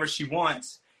doing whatever she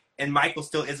wants, and Michael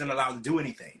still isn't allowed to do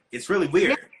anything. It's really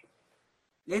weird.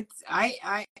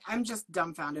 I'm just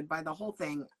dumbfounded by the whole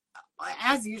thing.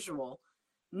 As usual,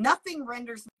 nothing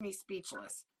renders me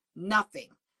speechless. Nothing.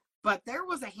 But there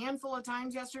was a handful of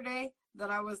times yesterday that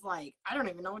I was like, I don't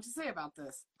even know what to say about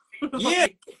this. Yeah.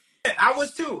 I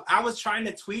was too. I was trying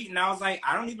to tweet and I was like,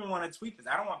 I don't even want to tweet this.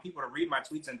 I don't want people to read my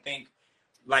tweets and think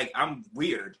like I'm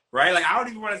weird, right? Like, I don't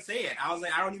even want to say it. I was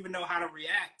like, I don't even know how to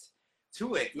react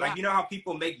to it. Yeah. Like, you know how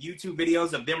people make YouTube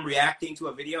videos of them reacting to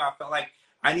a video? I felt like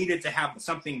I needed to have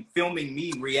something filming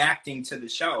me reacting to the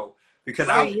show because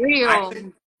I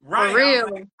couldn't,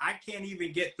 right. I can't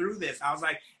even get through this. I was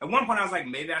like, at one point I was like,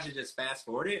 maybe I should just fast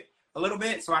forward it a little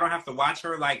bit so I don't have to watch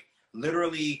her like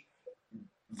literally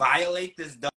violate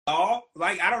this doll.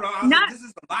 Like, I don't know. I was Not like, this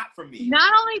is a lot for me.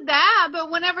 not only that,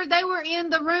 but whenever they were in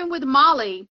the room with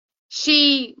Molly,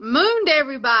 she mooned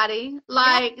everybody.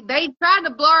 Like they tried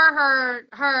to blur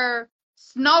her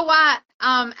Snow White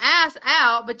ass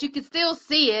out, but you could still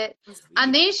see it.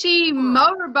 And then she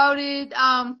motorboated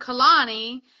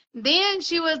Kalani. Then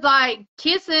she was like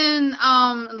kissing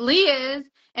Liz.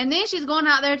 And then she's going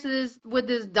out there to this with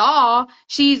this doll.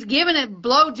 She's giving it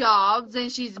blowjobs,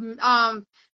 and she's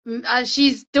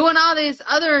doing all these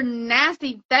other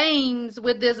nasty things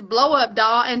with this blow up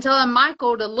doll and telling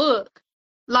Michael to look.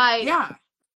 Like, yeah,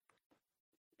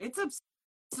 it's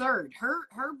absurd.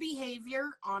 Her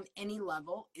behavior on any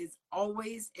level is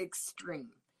always extreme.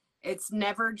 It's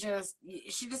never just,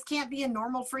 she just can't be a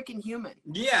normal freaking human.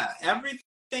 Yeah,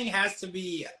 everything has to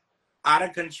be out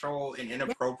of control and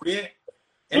inappropriate.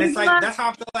 And it's like, that's how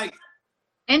I feel like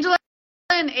Angela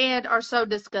and Ed are so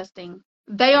disgusting.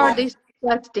 They are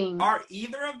disgusting. Are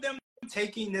either of them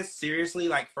taking this seriously,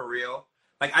 like, for real?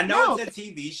 Like, I know it's a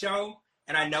TV show,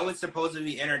 and I know it's supposed to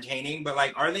be entertaining, but,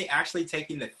 like, are they actually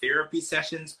taking the therapy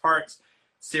sessions parts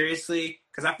seriously?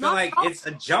 Because I feel like it's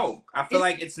a joke. I feel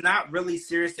like it's not really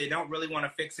serious. They don't really want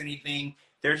to fix anything.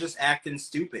 They're just acting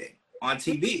stupid on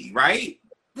TV, right?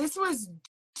 This was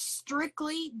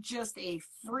strictly just a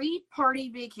free party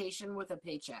vacation with a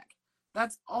paycheck.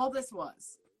 That's all this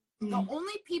was. The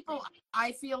only people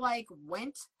I feel like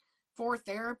went for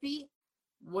therapy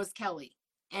was Kelly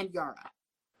and Yara.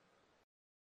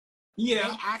 Yeah.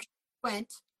 They actually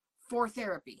went for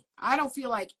therapy. I don't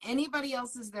feel like anybody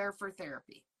else is there for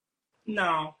therapy.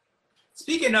 No.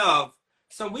 Speaking of,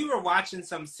 so we were watching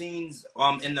some scenes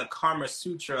in the Kama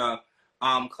Sutra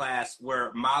class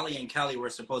where Molly and Kelly were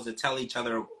supposed to tell each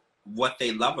other what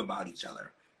they love about each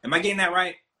other. Am I getting that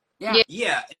right? Yeah.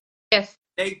 Yeah. Yes.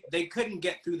 They couldn't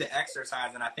get through the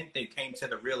exercise, and I think they came to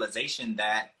the realization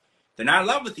that they're not in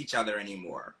love with each other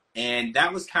anymore. And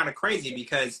that was kind of crazy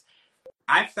because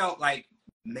I felt like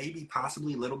maybe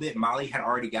possibly a little bit Molly had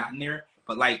already gotten there,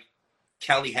 but like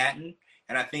Kelly hadn't.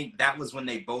 And I think that was when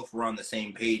they both were on the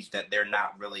same page that they're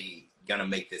not really going to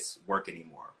make this work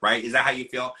anymore, right? Is that how you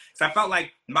feel? So I felt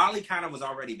like Molly kind of was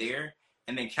already there,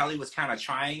 and then Kelly was kind of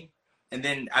trying. And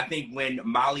then I think when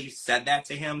Molly said that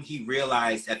to him, he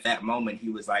realized at that moment, he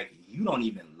was like, you don't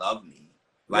even love me.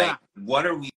 Like, what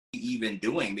are we even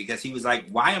doing? Because he was like,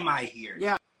 why am I here?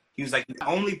 Yeah. He was like, the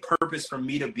only purpose for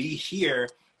me to be here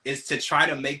is to try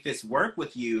to make this work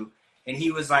with you. And he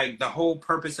was like, the whole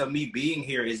purpose of me being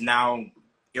here is now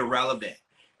irrelevant.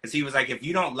 Because he was like, if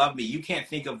you don't love me, you can't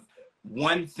think of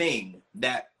one thing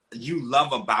that you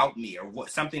love about me or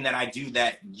something that I do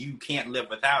that you can't live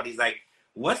without. He's like,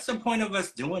 what's the point of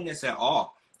us doing this at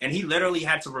all? And he literally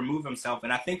had to remove himself.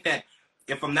 And I think that,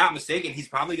 if I'm not mistaken, he's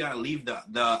probably going to leave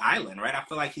the island, right? I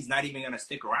feel like he's not even going to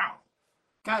stick around.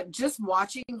 God, just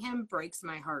watching him breaks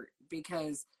my heart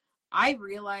because I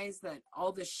realized that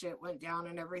all this shit went down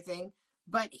and everything,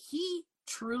 but he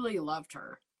truly loved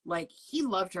her. Like, he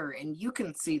loved her, and you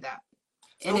can see that.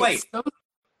 And so wait,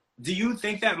 do you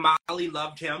think that Molly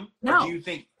loved him? No. Or do you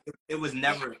think it was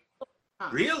never?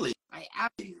 Really? I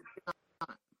absolutely not.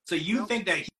 So you think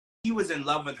that he was in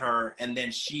love with her, and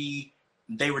then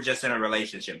they were just in a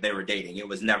relationship. They were dating. It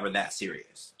was never that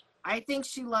serious. I think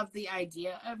she loved the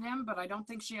idea of him, but I don't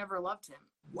think she ever loved him.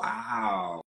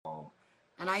 Wow.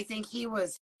 And I think he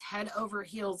was head over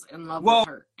heels in love with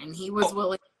her. And he was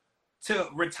willing to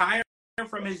retire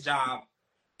from his job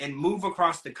and move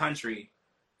across the country.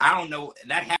 I don't know.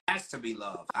 That has to be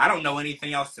love. I don't know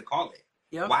anything else to call it.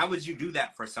 Yep. Why would you do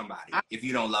that for somebody if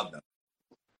you don't love them?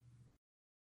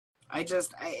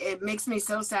 It makes me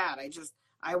so sad.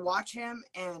 I watch him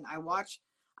and I watch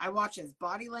his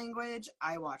body language.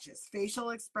 I watch his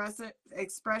facial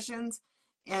expressions,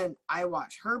 and I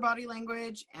watch her body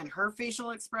language and her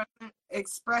facial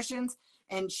expressions.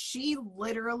 And she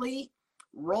literally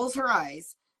rolls her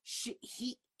eyes.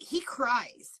 He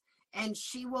cries, and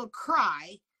she will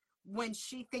cry when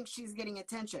she thinks she's getting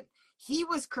attention. He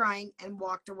was crying and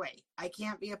walked away. I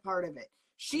can't be a part of it.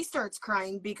 She starts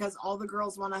crying because all the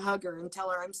girls want to hug her and tell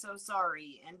her, I'm so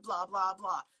sorry, and blah, blah,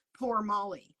 blah. Poor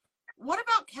Molly. What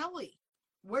about Kelly?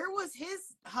 Where was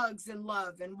his hugs and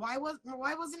love? And why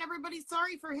wasn't everybody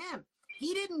sorry for him?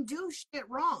 He didn't do shit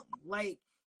wrong. Like,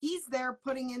 he's there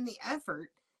putting in the effort,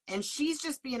 and she's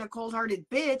just being a cold-hearted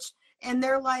bitch. And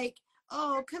they're like,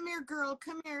 oh, come here, girl,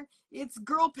 come here. It's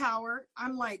girl power.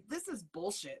 I'm like, this is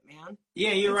bullshit, man.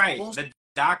 Yeah, you're right. Bullshit. The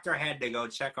doctor had to go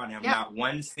check on him. Yeah. Not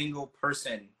one single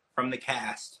person from the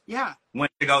cast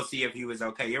went to go see if he was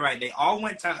okay. You're right. They all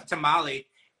went to Molly.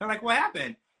 They're like, what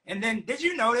happened? And then, did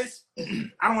you notice, I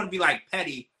don't want to be like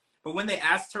petty, But when they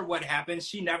asked her what happened,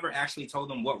 she never actually told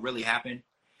them what really happened.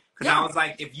 Because Yeah. I was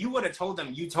like, if you would have told them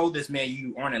you told this man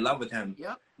you aren't in love with him,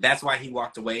 Yep. that's why he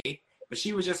walked away. But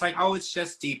she was just like, oh, it's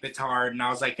just deep, it's hard. And I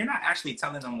was like, you're not actually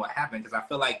telling them what happened, because I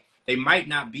feel like they might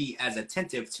not be as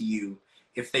attentive to you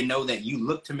if they know that you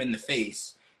looked him in the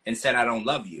face and said, I don't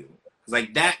love you.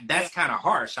 Like that's kind of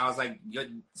harsh. I was like,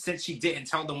 since she didn't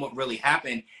tell them what really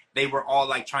happened, they were all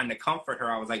like trying to comfort her.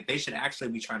 I was like, they should actually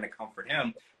be trying to comfort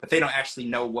him, but they don't actually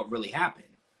know what really happened.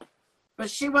 But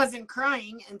she wasn't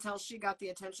crying until she got the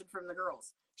attention from the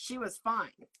girls. She was fine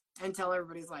until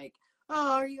everybody's like,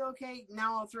 oh, are you okay?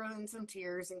 Now I'll throw in some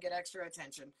tears and get extra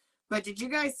attention. But did you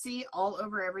guys see all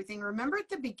over everything? Remember at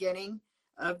the beginning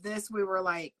of this, we were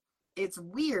like, it's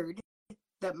weird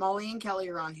that Molly and Kelly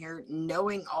are on here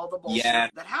knowing all the bullshit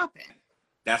that happened.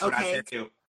 That's what I said too.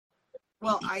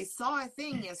 Well, I saw a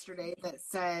thing yesterday that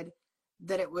said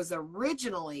that it was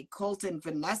originally Colt and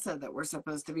Vanessa that were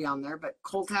supposed to be on there, but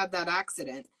Colt had that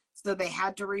accident, so they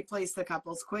had to replace the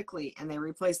couples quickly, and they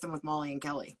replaced them with Molly and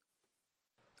Kelly.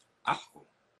 Oh.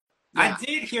 Yeah. I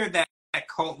did hear that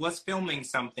Colt was filming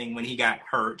something when he got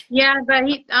hurt. Yeah, but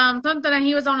he something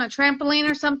he was on a trampoline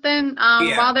or something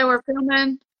while they were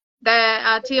filming.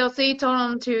 That TLC told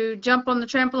him to jump on the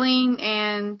trampoline,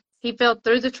 and he fell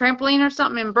through the trampoline or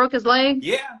something and broke his leg.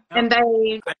 Yeah. And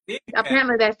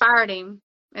apparently they fired him,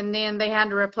 and then they had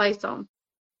to replace him.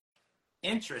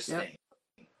 Interesting.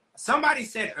 Yep. Somebody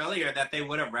said earlier that they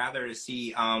would have rather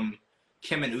see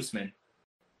Kim and Usman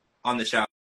on the show.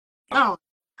 Oh,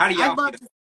 how do y'all feel?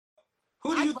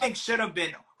 Who do you think should have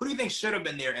been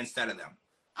there instead of them?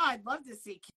 I'd love to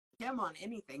see Kim on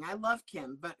anything. I love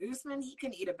Kim, but Usman, he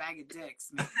can eat a bag of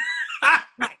dicks.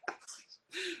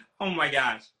 Oh my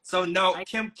gosh! So no,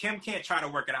 Kim can't try to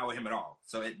work it out with him at all.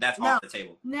 So that's off the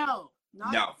table. No.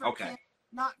 Okay.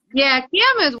 Yeah,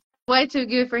 Kim is way too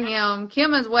good for him.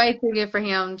 Kim is way too good for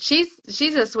him. She's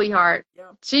a sweetheart.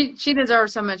 Yep. She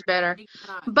deserves so much better.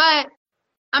 But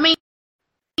I mean,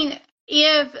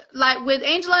 if like with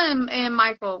Angela and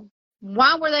Michael,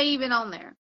 why were they even on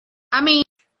there? I mean,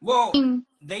 well,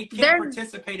 they can't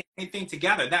participate in anything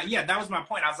together. That was my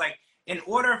point. I was like, in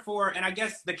order for, and I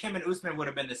guess the Kim and Usman would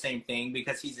have been the same thing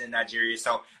because he's in Nigeria.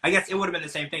 So I guess it would have been the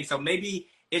same thing. So maybe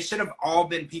it should have all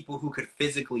been people who could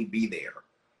physically be there,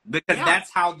 because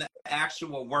that's how the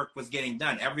actual work was getting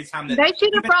done. Every time that they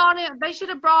should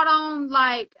have brought on,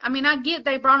 like, I mean, I get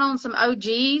they brought on some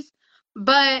OGs,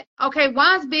 but okay,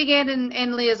 why is Big Ed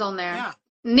and Liz on there? Yeah.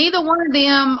 Neither one of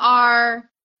them are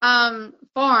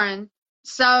foreign,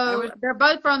 so they're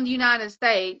both from the United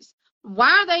States.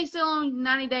 Why are they still on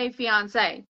 90 Day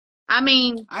Fiancé? I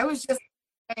mean, I was just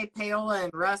saying Paola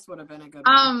and Russ would have been a good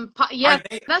one.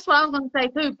 That's what I was going to say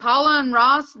too. Paula and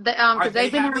Ross, because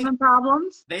they've been having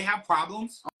problems. They have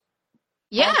problems.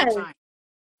 Yes.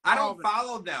 I don't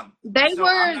follow them. They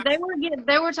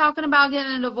were talking about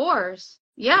getting a divorce.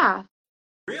 Yeah.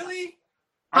 Really?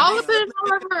 Paula put it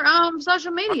all over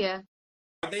social media.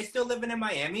 Are they still living in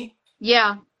Miami?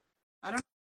 Yeah.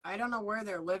 I don't know where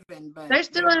they're living, but they're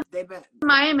still in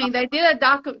Miami. They did a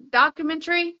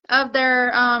documentary of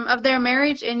their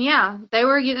marriage, and yeah, they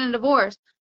were getting a divorce.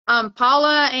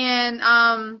 Paula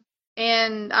and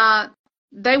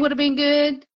they would have been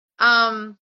good.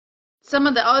 Some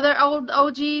of the other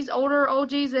older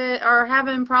OGs that are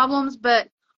having problems, but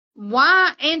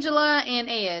why Angela and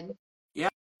Ed? Yeah,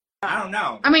 I don't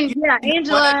know. I mean,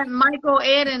 Angela, Michael,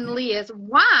 Ed, and Liz.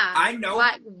 Why? I know.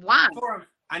 Like, why?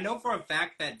 I know for a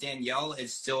fact that Danielle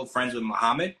is still friends with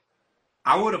Muhammad.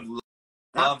 I would have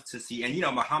loved to see, and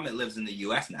Muhammad lives in the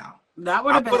U.S. now. That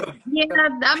would have been. Yeah,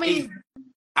 I mean,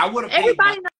 I would have.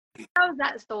 Everybody knows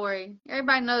that story.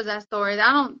 Everybody knows that story.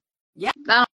 I don't. Yeah.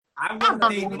 I would have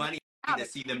paid money to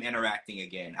see them interacting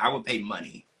again. I would pay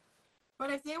money.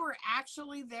 But if they were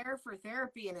actually there for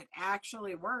therapy and it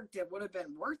actually worked, it would have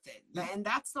been worth it. And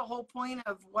that's the whole point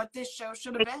of what this show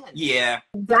should have been. Yeah.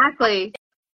 Exactly.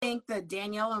 I think that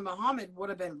Danielle and Muhammad would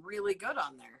have been really good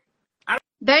on there.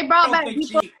 They brought back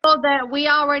people that we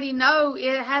already know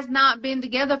it has not been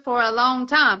together for a long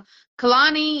time.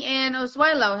 Kalani and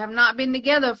Osuelo have not been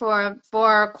together for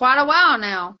quite a while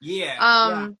now.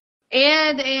 Yeah.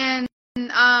 Ed and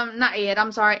not Ed,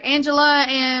 I'm sorry, Angela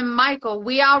and Michael,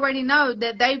 we already know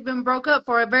that they've been broke up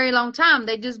for a very long time.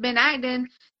 They've just been acting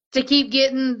to keep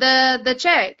getting the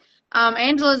check.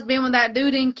 Angela's been with that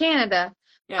dude in Canada.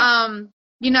 Yeah.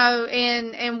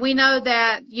 And we know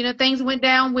that, things went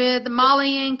down with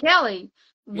Molly and Kelly.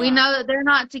 We know that they're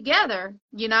not together,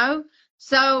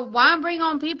 So why bring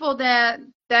on people that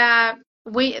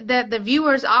the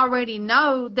viewers already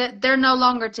know that they're no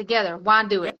longer together? Why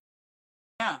do it?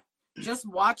 Yeah. Just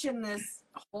watching this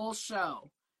whole show,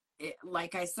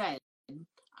 like I said,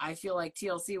 I feel like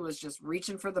TLC was just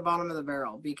reaching for the bottom of the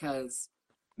barrel because,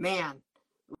 man,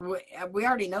 we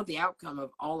already know the outcome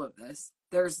of all of this.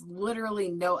 There's literally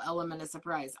no element of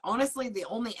surprise. Honestly, the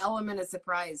only element of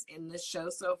surprise in this show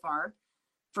so far,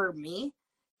 for me,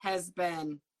 has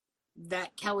been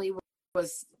that Kelly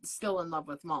was still in love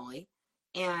with Molly,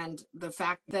 and the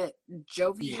fact that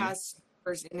Jovi has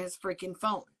stickers in his freaking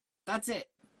phone. That's it.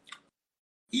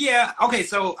 Yeah, okay,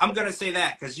 so I'm going to say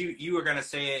that because you were going to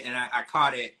say it and I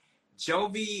caught it.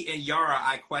 Jovi and Yara,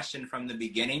 I questioned from the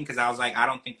beginning because I was like, I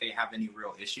don't think they have any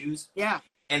real issues. Yeah.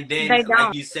 And then,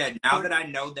 like you said, now that I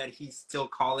know that he's still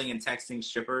calling and texting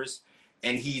strippers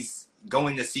and he's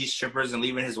going to see strippers and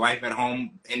leaving his wife at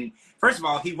home. And first of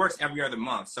all, he works every other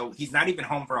month. So he's not even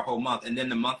home for a whole month. And then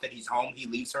the month that he's home, he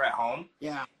leaves her at home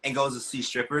and goes to see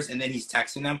strippers. And then he's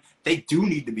texting them. They do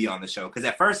need to be on the show. Because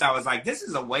at first I was like, this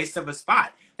is a waste of a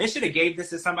spot. They should have gave this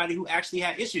to somebody who actually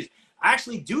had issues. I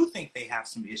actually do think they have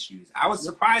some issues. I was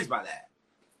surprised by that.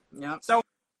 Yeah. So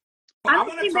I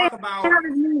want to talk about have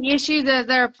as many issues as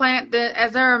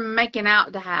they're making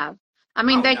out to have. I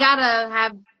mean, they gotta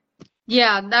have.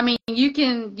 Yeah, I mean, you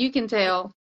can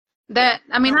tell that.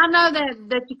 I mean, I know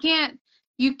that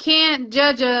you can't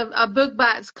judge a book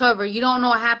by its cover. You don't know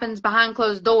what happens behind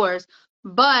closed doors.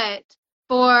 But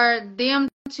for them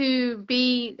to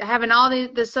be having all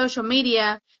the social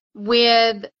media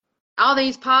with all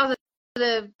these positive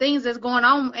things that's going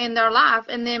on in their life,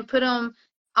 and then put them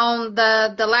on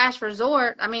the last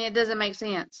resort, I mean, it doesn't make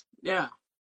sense. Yeah.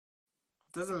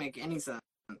 It doesn't make any sense.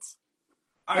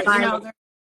 All right, but, you know,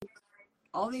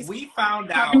 all these. We found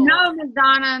out. No, Miss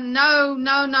Donna.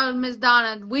 No, Miss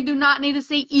Donna. We do not need to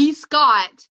see E.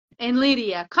 Scott and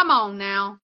Lydia. Come on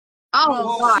now.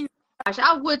 Oh, gosh.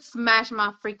 I would smash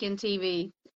my freaking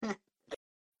TV.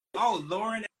 Oh,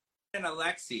 Lauren and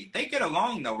Alexi. They get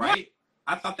along, though, right?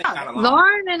 I thought they got along.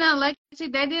 Lauren and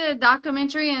Alexi, they did a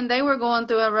documentary, and they were going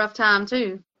through a rough time,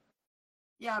 too.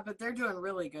 Yeah, but they're doing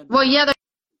really good now. Well, yeah,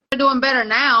 they're doing better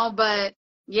now, but,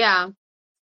 yeah.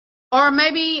 Or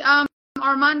maybe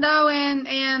Armando and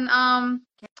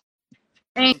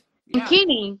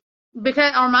Kenny,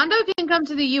 because Armando can come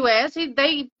to the U.S. They've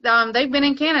been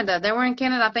in Canada. They were in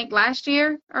Canada, I think, last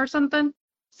year or something.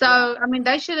 So I mean,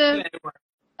 they should have.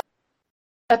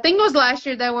 I think it was last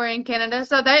year they were in Canada.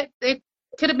 So it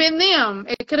could have been them.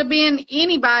 It could have been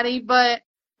anybody, but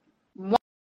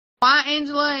why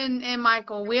Angela and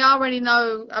Michael? We already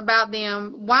know about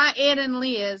them. Why Ed and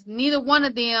Liz? Neither one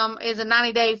of them is a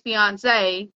 90-day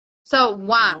fiance. So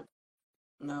why?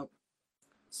 Nope.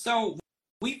 So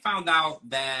we found out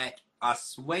that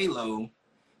Asuelo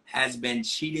has been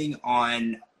cheating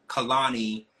on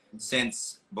Kalani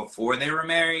since before they were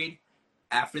married,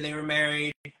 after they were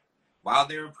married, while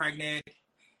they were pregnant,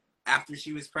 after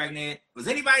she was pregnant. Was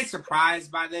anybody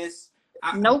surprised by this?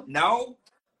 Nope. No?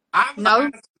 I was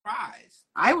kind of surprised.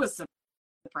 I was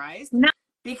surprised. No.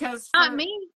 Because not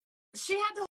me. She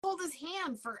had to hold his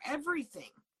hand for everything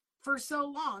for so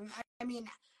long. I mean,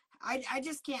 I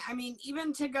just can't. I mean,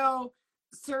 even to go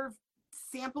serve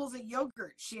samples of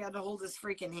yogurt, she had to hold his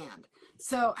freaking hand.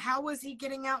 So how was he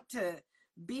getting out to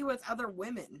be with other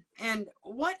women? And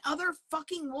what other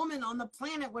fucking woman on the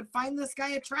planet would find this guy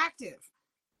attractive?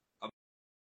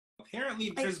 Apparently,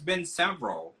 there's been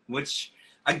several, which,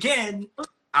 again,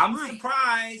 I'm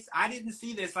surprised. I didn't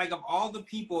see this. Like, of all the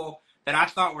people that I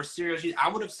thought were serial cheaters, I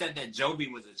would have said that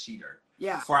Jovi was a cheater.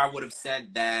 Yeah. Before I would have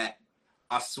said that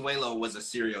Asuelo was a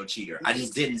serial cheater. I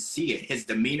just didn't see it. His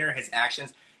demeanor, his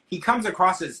actions. He comes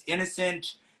across as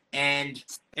innocent and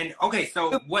okay,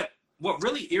 so what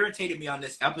really irritated me on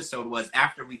this episode was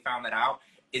after we found that out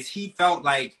is he felt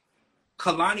like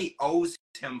Kalani owes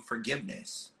him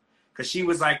forgiveness. Because she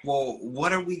was like, well,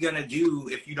 what are we going to do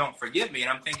if you don't forgive me? And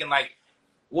I'm thinking like,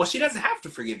 well, she doesn't have to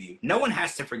forgive you. No one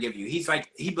has to forgive you. He's like,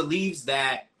 he believes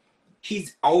that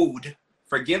he's owed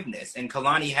forgiveness and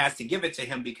Kalani has to give it to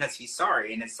him because he's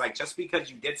sorry. And it's like, just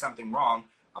because you did something wrong,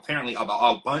 apparently a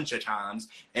bunch of times,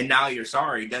 and now you're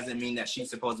sorry, doesn't mean that she's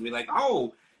supposed to be like,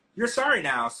 oh, you're sorry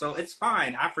now, so it's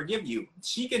fine. I forgive you.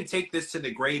 She can take this to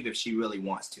the grave if she really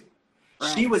wants to.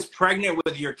 Right. She was pregnant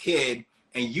with your kid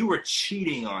and you were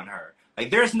cheating on her.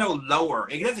 Like, there's no lower.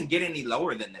 It doesn't get any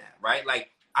lower than that, right?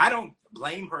 Like, I don't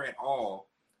blame her at all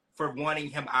for wanting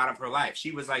him out of her life.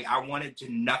 She was like, I wanted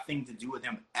nothing to do with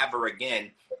him ever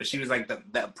again. But she was like,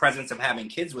 the presence of having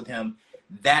kids with him,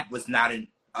 that was not an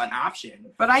option.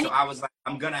 So I was like,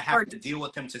 I'm going to have to deal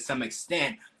with him to some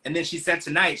extent. And then she said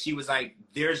tonight, she was like,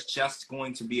 there's just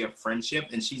going to be a friendship.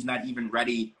 And she's not even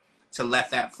ready to let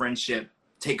that friendship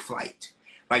take flight.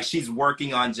 Like, she's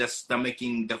working on just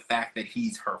stomaching the fact that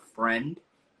he's her friend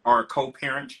or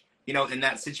co-parent you know, in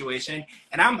that situation.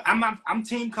 And I'm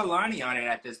Team Kalani on it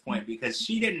at this point because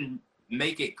she didn't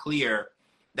make it clear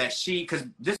that because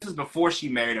this was before she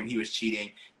married him, he was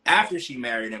cheating. After she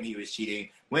married him, he was cheating.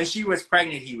 When she was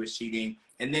pregnant, he was cheating.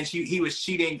 And then he was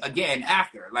cheating again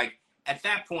after. Like, at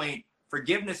that point,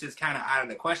 forgiveness is kind of out of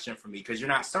the question for me because you're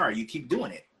not sorry. You keep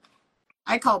doing it.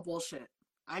 I call bullshit.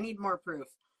 I need more proof.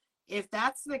 If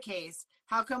that's the case,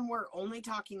 how come we're only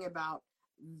talking about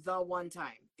the one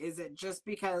time? Is it just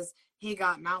because he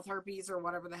got mouth herpes or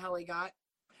whatever the hell he got?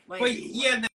 Like, well,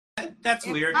 yeah, that's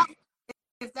weird.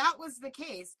 If that was the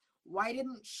case, why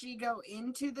didn't she go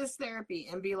into this therapy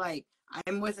and be like,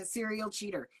 I'm with a serial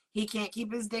cheater. He can't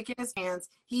keep his dick in his hands.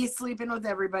 He's sleeping with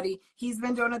everybody. He's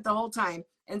been doing it the whole time.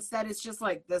 Instead, it's just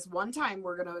like, this one time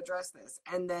we're going to address this.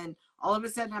 And then all of a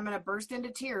sudden, I'm going to burst into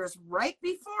tears right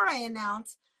before I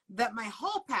announce that my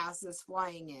hall pass is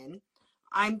flying in.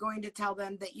 I'm going to tell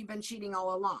them that you've been cheating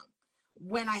all along.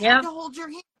 When I had to hold your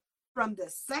hand from the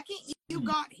second you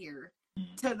got here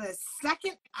to the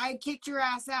second I kicked your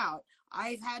ass out,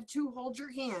 I've had to hold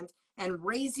your hand and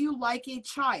raise you like a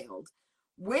child.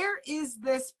 Where is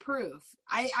this proof?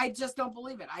 I just don't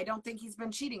believe it. I don't think he's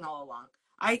been cheating all along.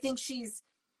 I think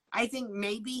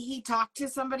maybe he talked to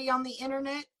somebody on the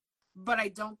internet, but I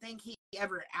don't think he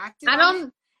ever acted on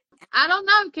it. I don't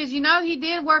know, because, you know, he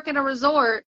did work at a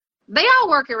resort. They all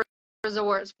work at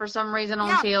resorts for some reason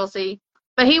on TLC.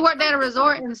 But he worked at a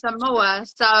resort in Samoa,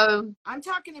 so. I'm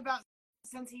talking about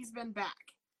since he's been back,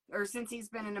 or since he's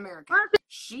been in America.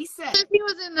 She said. Since he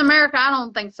was in America, I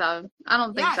don't think so. I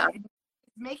don't think so. It's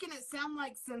making it sound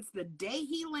like since the day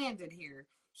he landed here,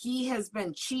 he has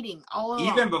been cheating all along.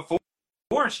 Even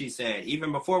before, she said.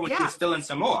 Even before when he was still in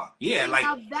Samoa. Yeah, like.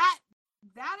 Now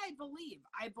that I believe.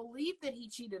 I believe that he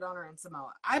cheated on her in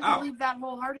Samoa. I believe that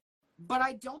wholeheartedly. But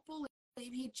I don't believe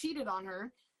he cheated on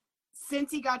her since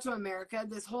he got to America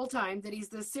this whole time, that he's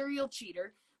the serial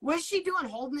cheater. What's she doing?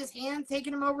 Holding his hand,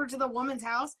 taking him over to the woman's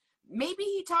house? Maybe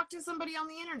he talked to somebody on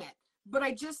the internet, but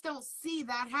I just don't see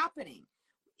that happening.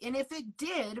 And if it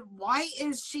did, why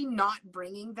is she not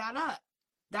bringing that up?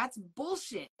 That's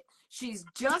bullshit. She's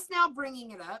just now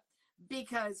bringing it up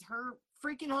because her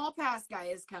freaking hall pass guy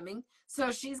is coming,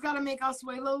 so she's got to make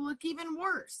Asuelo look even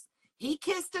worse. He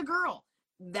kissed a girl.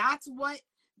 That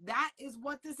is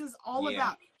what this is all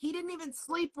about. He didn't even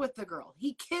sleep with the girl.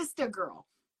 He kissed a girl.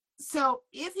 So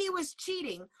if he was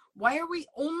cheating, why are we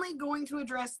only going to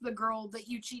address the girl that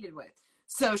you cheated with?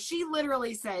 So she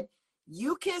literally said,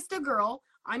 you kissed a girl.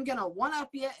 I'm going to one-up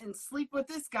you and sleep with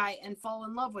this guy and fall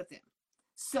in love with him.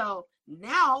 So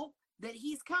now that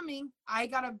he's coming, I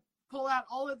got to pull out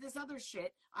all of this other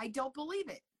shit. I don't believe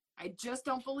it. I just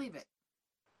don't believe it.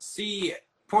 See,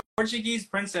 Portuguese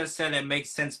Princess said it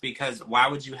makes sense because why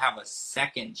would you have a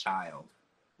second child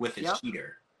with a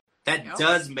cheater? That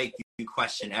does make you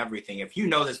question everything. If you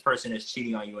know this person is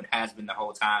cheating on you and has been the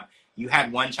whole time, you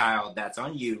had one child that's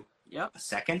on you. A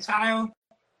second child?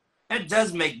 That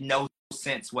does make no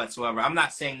sense whatsoever. I'm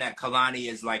not saying that Kalani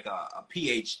is like a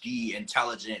PhD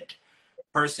intelligent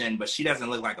person, but she doesn't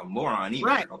look like a moron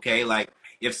either. Okay, like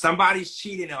if somebody's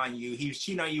cheating on you, he was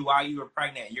cheating on you while you were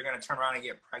pregnant, and you're gonna turn around and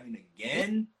get pregnant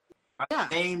again by the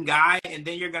same guy, and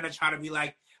then you're gonna try to be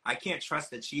like, I can't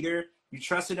trust the cheater. You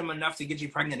trusted him enough to get you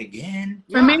pregnant again.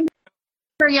 Remember,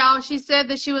 y'all, she said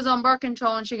that she was on birth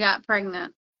control and she got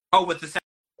pregnant. Oh, with the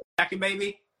second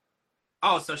baby?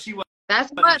 Oh, so she was. That's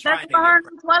what her and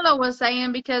Asuelo was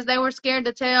saying, because they were scared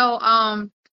to tell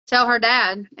her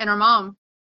dad and her mom.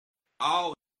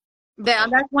 Oh.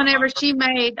 That's whenever she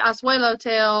made Asuelo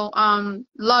tell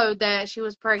Lo that she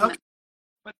was pregnant.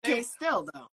 But still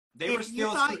though, they were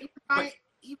still.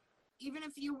 Even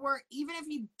if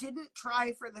you didn't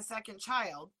try for the second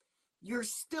child, you're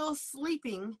still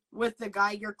sleeping with the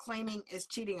guy you're claiming is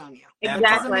cheating on you.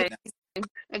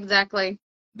 Exactly.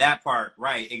 That part,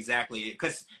 right, exactly.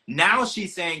 Because now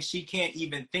she's saying she can't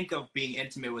even think of being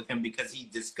intimate with him because he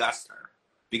disgusts her.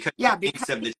 Because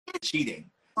of the cheating.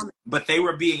 But they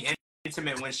were being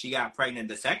intimate when she got pregnant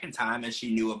the second time and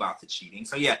she knew about the cheating.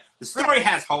 So yeah, the story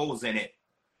has holes in it.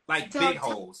 Like big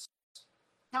holes.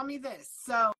 Tell me this.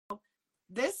 So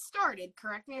this started,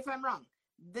 correct me if I'm wrong,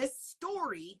 this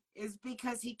story is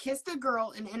because he kissed a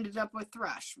girl and ended up with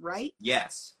Thrush, right?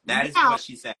 Yes, that is what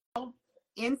she said.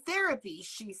 In therapy,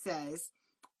 she says,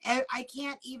 I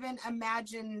can't even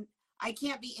imagine, I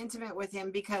can't be intimate with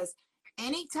him because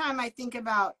anytime I think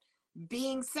about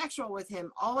being sexual with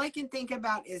him, all I can think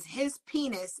about is his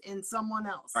penis in someone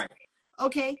else. Right.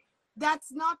 Okay,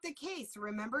 that's not the case.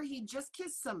 Remember, he just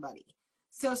kissed somebody.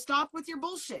 So stop with your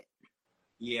bullshit.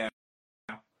 Yeah,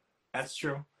 that's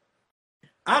true.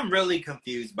 I'm really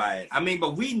confused by it. I mean,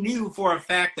 but we knew for a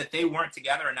fact that they weren't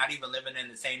together and not even living in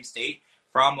the same state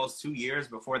for almost 2 years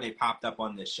before they popped up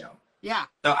on this show. Yeah.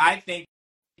 So I think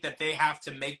that they have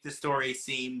to make the story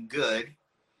seem good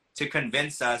to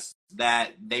convince us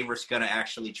that they were going to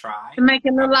actually try. To make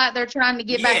it look like they're trying to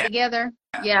get back Yeah. together.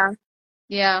 Yeah.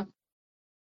 Yeah.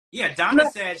 Yeah, Donna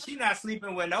said she's not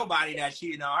sleeping with nobody that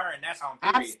cheated on her, and that's on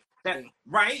period. That,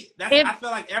 right? That's. I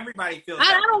feel like everybody feels that.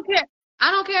 I don't care.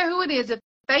 I don't care who it is. If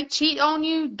they cheat on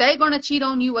you, they're going to cheat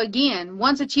on you again.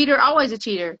 Once a cheater, always a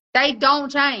cheater. They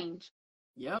don't change.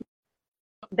 Yep.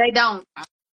 They don't.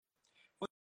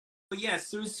 But yeah,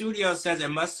 Sue Studio says it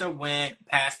must have went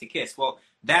past the kiss. Well,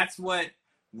 that's what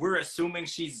we're assuming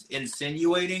she's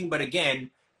insinuating. But again,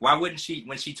 why wouldn't she,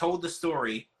 when she told the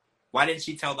story, why didn't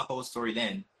she tell the whole story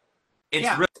then? It's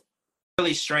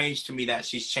really strange to me that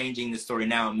she's changing the story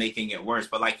now and making it worse.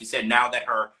 But like you said, now that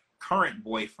her current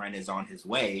boyfriend is on his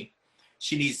way,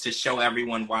 she needs to show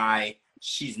everyone why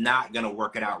she's not going to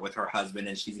work it out with her husband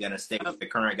and she's going to stay with the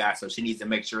current guy. So she needs to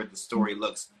make sure the story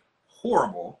looks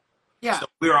horrible. Yeah. So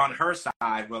we're on her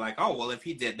side. We're like, oh, well, if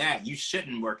he did that, you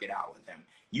shouldn't work it out with him.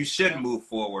 You should move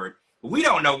forward. We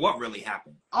don't know what really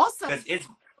happened. Also,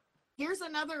 here's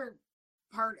another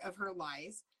part of her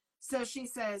lies. So she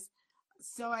says,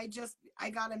 so I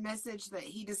got a message that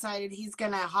he decided he's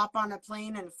going to hop on a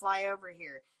plane and fly over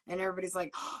here. And everybody's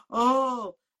like,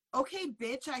 oh, okay,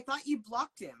 bitch, I thought you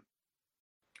blocked him.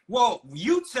 Well,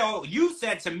 you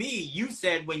said to me, you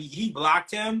said when he blocked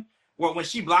him, well, when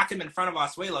she blocked him in front of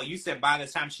Asuelo, you said by the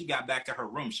time she got back to her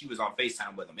room, she was on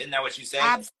FaceTime with him. Isn't that what you said?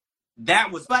 Absolutely.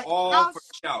 That was all for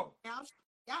show. Now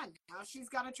she's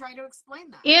got to try to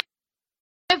explain that.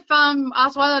 If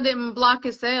Asuelo didn't block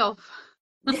himself.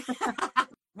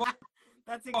 Well,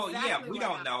 that's exactly we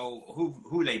don't know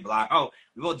who they blocked. Oh,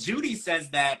 well, Judy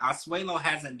says that Asuelo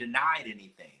hasn't denied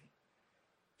anything.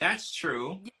 That's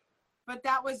true. Yeah, but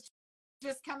that was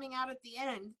just coming out at the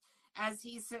end as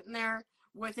he's sitting there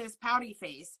with his pouty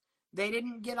face. They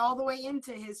didn't get all the way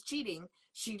into his cheating.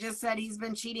 She just said he's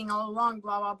been cheating all along,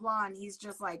 blah, blah, blah. And he's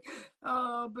just like,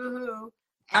 oh, boo-hoo.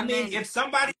 I mean, if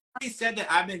somebody said that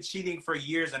I've been cheating for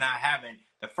years and I haven't,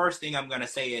 the first thing I'm going to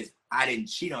say is I didn't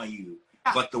cheat on you,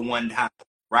 but the one time,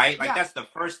 right? Like that's the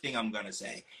first thing I'm going to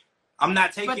say. I'm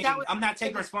not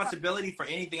taking responsibility for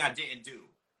anything I didn't do.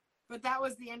 But that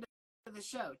was the end of the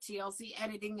show. TLC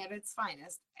editing at its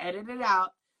finest. Edit it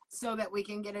out so that we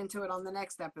can get into it on the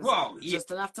next episode. Well,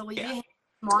 just enough to leave you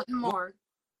wanting more.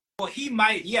 Well, he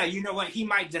might, you know what? He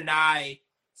might deny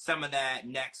some of that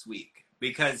next week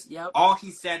because all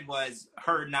he said was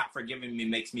her not forgiving me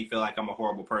makes me feel like I'm a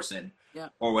horrible person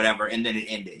or whatever. And then it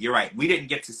ended. You're right.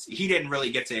 He didn't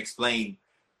really get to explain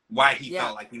why he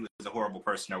felt like he was a horrible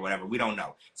person or whatever. We don't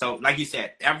know. So like you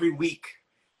said, every week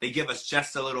they give us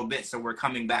just a little bit. So we're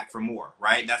coming back for more,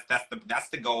 right? That's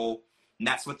the goal. And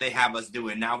that's what they have us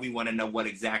doing. Now we want to know what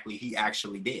exactly he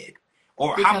actually did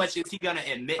or how much is he going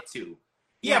to admit to.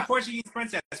 Yeah, Portuguese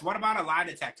Princess. What about a lie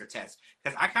detector test?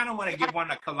 Because I kind of want to give one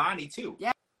to Kalani too.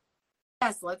 Yes,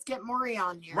 let's get Maury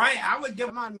on here. Right, I would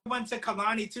give one to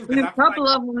Kalani too. A couple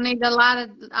of them need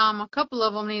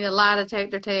a lie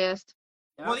detector test.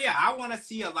 Well, yeah, I want to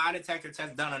see a lie detector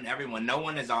test done on everyone. No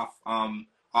one is off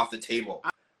the table.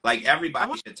 Like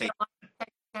everybody should take a lie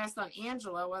detector test on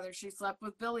Angela, whether she slept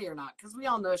with Billy or not, because we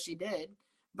all know she did.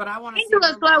 But I want to see.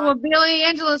 Angela slept with Billy.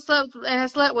 Angela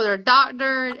has slept with her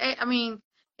doctor. I mean,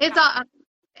 it's all.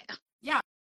 Yeah,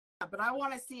 but I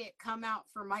want to see it come out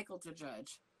for Michael to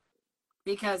judge,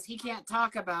 because he can't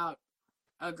talk about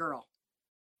a girl.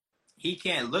 He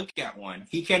can't look at one.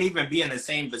 He can't even be in the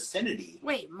same vicinity.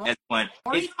 Wait, as one.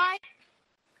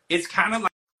 It's kind of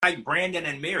like Brandon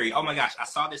and Mary. Oh my gosh, I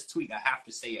saw this tweet. I have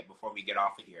to say it before we get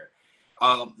off of here.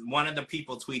 One of the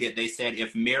people tweeted, they said,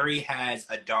 if Mary has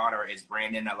a daughter, is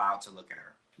Brandon allowed to look at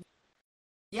her?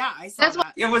 Yeah, I saw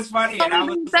that. It was funny.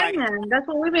 That's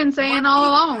what we've been saying all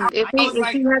along. If he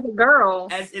has a girl.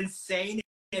 As insane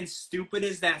and stupid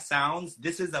as that sounds,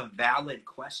 this is a valid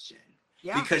question.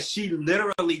 Yeah. Because she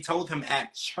literally told him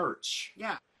at church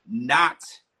not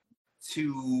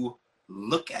to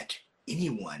look at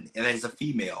anyone as a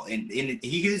female. And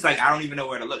he's like, I don't even know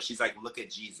where to look. She's like, look at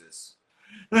Jesus.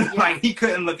 Like he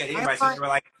couldn't look at anybody. So they were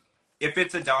like, if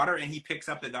it's a daughter and he picks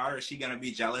up the daughter, is she gonna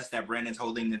be jealous that Brandon's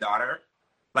holding the daughter?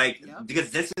 Like,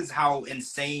 because this is how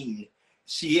insane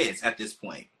she is at this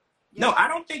point. No, I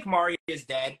don't think Maury is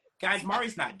dead. Guys,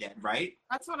 Maury's not dead, right?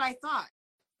 That's what I thought.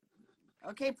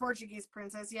 Okay, Portuguese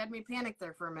Princess, you had me panic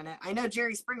there for a minute. I know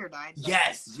Jerry Springer died.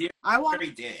 Yes, Jerry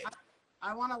did.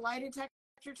 I want a lie detector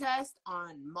test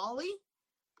on Molly.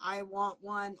 I want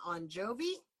one on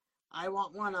Jovi. I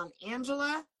want one on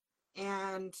Angela.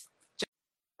 and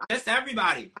just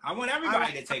everybody. I want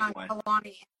everybody to take one.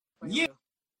 Yeah.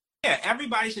 Yeah,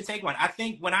 everybody should take one. I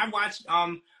think when I watched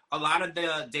a lot of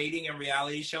the dating and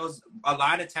reality shows, a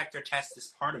lie detector test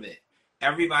is part of it.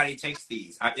 Everybody takes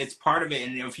these. It's part of it.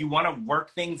 And if you want to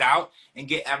work things out and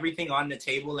get everything on the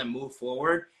table and move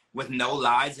forward with no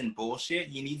lies and bullshit,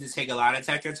 you need to take a lie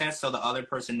detector test so the other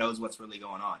person knows what's really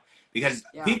going on. Because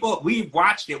people, we've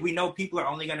watched it. We know people are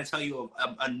only going to tell you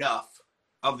enough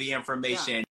of the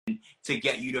information to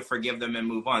get you to forgive them and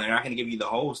move on. They're not going to give you the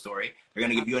whole story. They're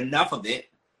going to give you enough of it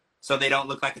so they don't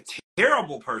look like a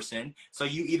terrible person, so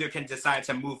you either can decide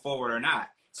to move forward or not.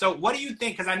 So what do you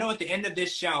think? Because I know at the end of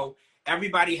this show,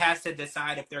 everybody has to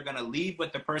decide if they're going to leave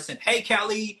with the person, hey,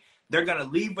 Kelly, they're going to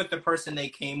leave with the person they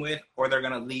came with, or they're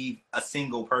going to leave a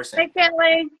single person. Hey,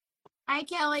 Kelly. Hi,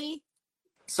 Kelly.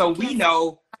 So we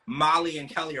know Molly and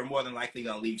Kelly are more than likely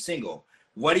going to leave single.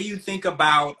 What do you think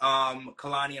about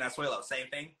Kalani and Asuelo? Same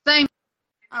thing? Same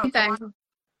thing.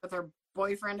 With her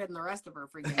boyfriend and the rest of her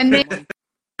freaking and then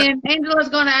and Angela's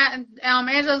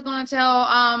gonna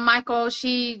tell Michael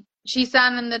she's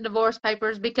signing the divorce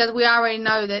papers because we already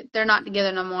know that they're not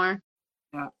together no more.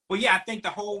 Yeah. Well, yeah, I think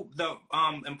the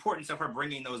importance of her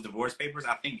bringing those divorce papers,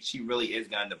 I think she really is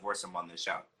gonna divorce him on this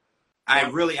show. I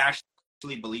really actually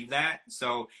believe that.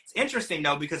 So it's interesting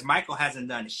though because Michael hasn't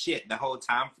done shit the whole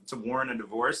time to warrant a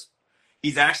divorce.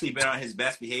 He's actually been on his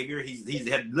best behavior. He's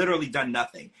had literally done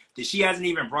nothing. She hasn't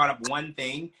even brought up one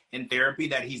thing in therapy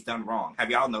that he's done wrong.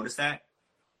 Have y'all noticed that?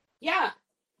 Yeah.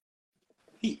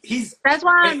 That's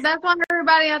why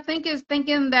everybody I think is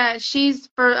thinking that she's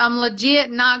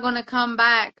legit not going to come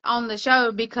back on the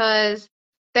show because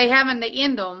they having to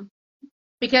end them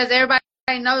because everybody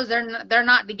knows they're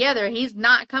not together. He's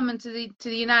not coming to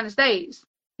the United States.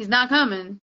 He's not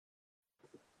coming.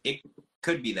 It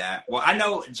could be that. Well, I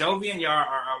know Jovi and Yara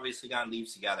are obviously gonna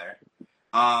leave together.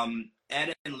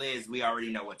 Ed and Liz, we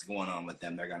already know what's going on with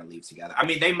them. They're gonna leave together. I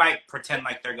mean, they might pretend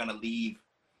like they're gonna leave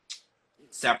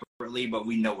separately, but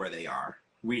we know where they are.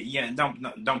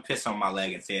 Don't piss on my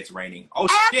leg and say it's raining. Oh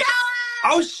shit!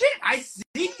 Oh shit! I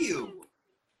see you.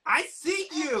 I see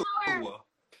you.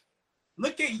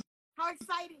 Look at you. How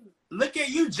exciting! Look at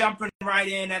you jumping right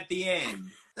in at the end.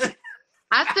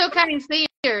 I still can't see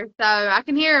her, so I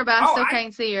can hear her, but I still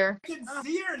can't see her. I can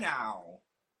see her now.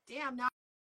 Damn, now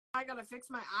I gotta fix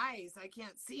my eyes. I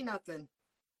can't see nothing.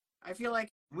 I feel like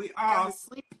we are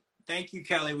asleep. Thank you,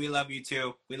 Kelly. We love you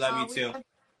too. We love you too.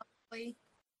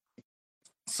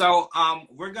 So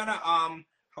we're gonna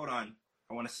hold on.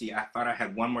 I want to see. I thought I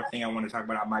had one more thing I want to talk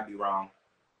about. I might be wrong.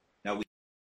 No,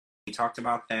 we talked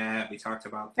about that. We talked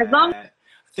about that. As long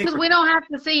as we don't have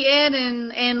to see Ed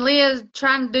and Liz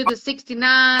trying to do the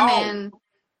 69 and.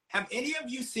 Have any of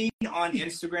you seen on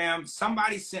Instagram,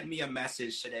 somebody sent me a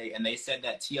message today and they said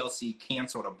that TLC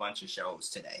canceled a bunch of shows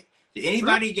today. Did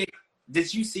anybody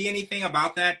did you see anything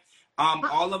about that?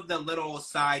 All of the little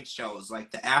side shows,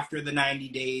 like the After the 90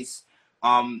 Days,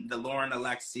 the Lauren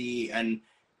Alexi, and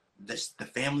the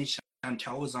Family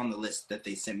Chantel was on the list that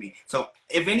they sent me. So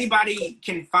if anybody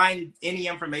can find any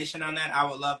information on that, I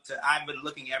would love to. I've been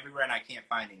looking everywhere and I can't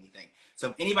find anything. So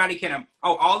if anybody can,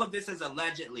 all of this is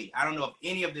allegedly. I don't know if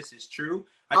any of this is true.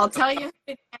 I'll tell you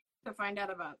to find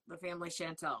out about the Family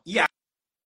Chantel. Yeah,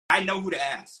 I know who to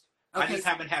ask. Okay. I just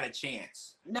haven't had a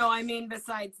chance. No, I mean,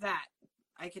 besides that,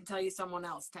 I can tell you someone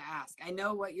else to ask. I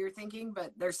know what you're thinking,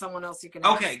 but there's someone else you can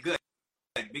ask. Okay, good.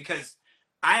 Because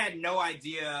I had no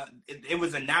idea. It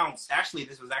was announced. Actually,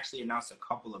 this was actually announced a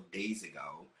couple of days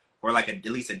ago, or like at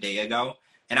least a day ago.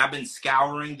 And I've been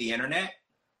scouring the internet,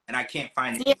 and I can't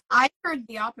find it. I heard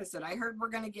the opposite. I heard we're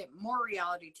going to get more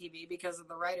reality TV because of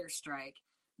the writer's strike.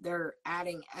 They're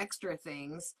adding extra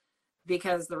things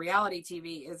because the reality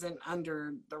TV isn't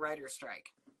under the writer's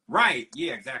strike. Right.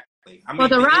 Yeah, exactly. I mean, well,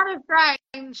 the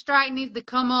writer's strike needs to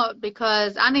come up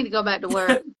because I need to go back to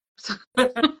work.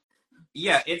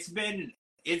 Yeah, it's been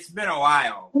a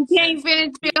while. We can't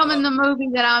finish filming the movie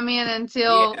that I'm in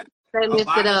until they lift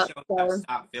it up. Shows have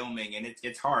stopped filming, and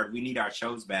it's hard. We need our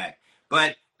shows back.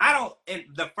 But I don't.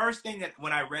 The first thing that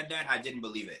when I read that, I didn't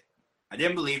believe it. I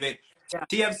didn't believe it.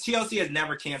 Yeah. TLC has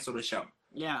never canceled a show.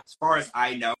 Yeah. As far as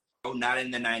I know, not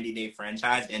in the 90-day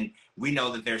franchise, and we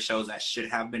know that there's shows that should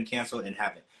have been canceled and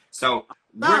haven't. So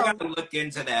we're gonna look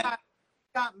into that.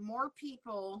 Got more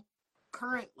people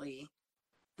currently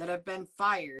that have been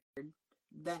fired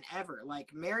than ever.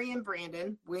 Like Mary and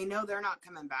Brandon, we know they're not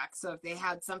coming back. So if they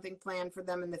had something planned for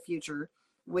them in the future,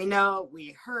 we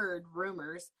heard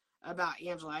rumors about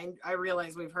Angela. I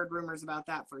realize we've heard rumors about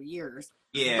that for years.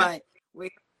 Yeah. But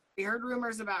we heard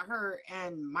rumors about her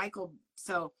and Michael.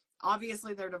 So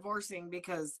obviously they're divorcing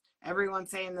because everyone's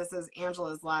saying this is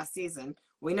Angela's last season.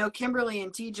 We know Kimberly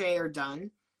and TJ are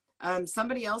done.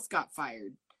 Somebody else got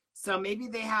fired. So maybe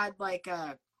they had like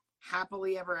a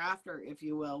happily ever after, if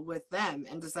you will, with them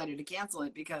and decided to cancel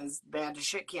it because they had to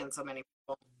shit can so many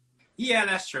people. Yeah,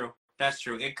 that's true. That's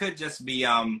true. It could just be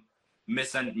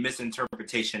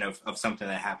misinterpretation of something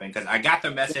that happened, because I got the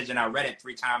message and I read it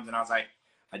 3 times and I was like,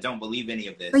 I don't believe any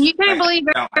of this. Well, you can't Like,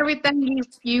 believe everything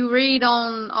you read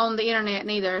on the internet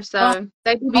neither. So Well,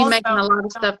 they could be also, making a lot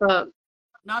of stuff up.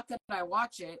 Not that I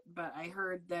watch it, but I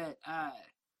heard that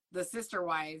the Sister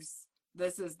Wives,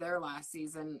 this is their last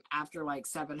season after like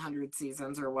 700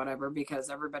 seasons or whatever, because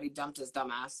everybody dumped his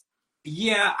dumbass.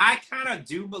 Yeah, I kind of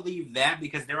do believe that,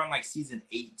 because they're on like season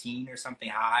 18 or something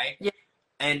high. Yeah.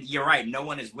 And you're right, no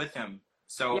one is with him.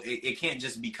 So Yeah. it can't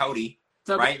just be Cody,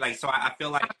 So right? Like, so I feel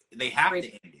like they have to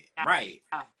end it. Yeah. Right.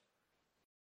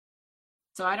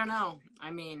 So I don't know.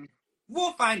 I mean,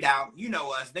 we'll find out. You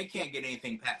know us. They can't get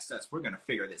anything past us. We're going to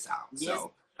figure this out. Yes.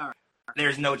 So Right.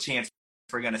 There's no chance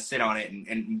we're going to sit on it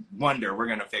and wonder. We're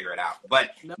going to figure it out.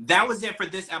 But Nope. That was it for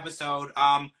this episode.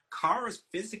 Kara's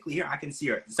physically here. I can see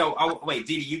her. So, wait,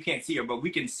 DeeDee, you can't see her, but we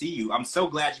can see you. I'm so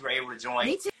glad you were able to join.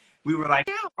 Me too. We were like,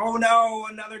 oh no,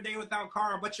 another day without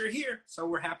Kara, but you're here. So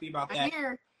we're happy about that. I'm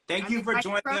here. Thank you for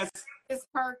joining us. It's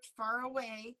parked far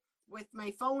away with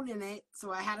my phone in it,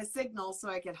 so I had a signal so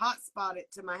I could hotspot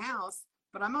it to my house,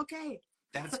 but I'm okay.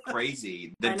 That's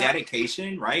crazy. The I know.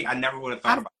 dedication, right? I never would have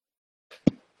thought about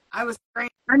it. I was praying.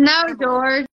 I know,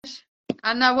 George.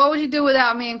 I know. What would you do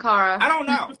without me and Cara? I don't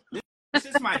know. This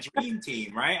is my dream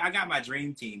team, right? I got my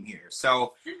dream team here.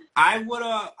 So I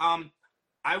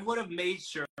would have made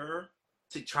sure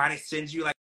to try to send you,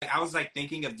 like, I was like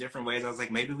thinking of different ways. I was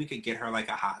like, maybe we could get her like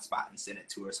a hotspot and send it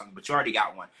to her or something, but you already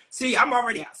got one. See, I'm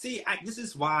already, this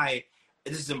is why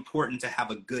it is important to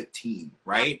have a good team,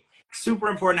 right? Super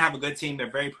important to have a good team. They're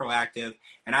very proactive.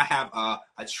 And I have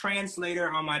a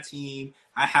translator on my team.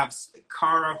 I have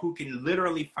Cara, who can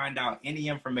literally find out any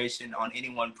information on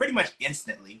anyone pretty much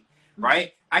instantly,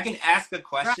 right? I can ask a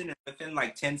question and within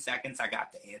like 10 seconds, I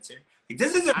got the answer. Like,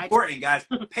 this is important, guys.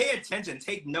 Pay attention.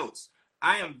 Take notes.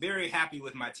 I am very happy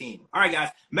with my team. All right, guys.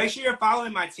 Make sure you're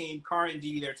following my team, Cara and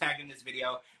DeeDee. They're tagged in this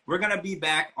video. We're going to be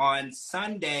back on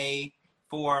Sunday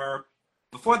for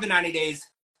Before the 90 Days.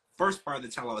 First part of the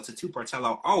tello. It's a 2-part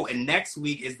tello. Oh, and next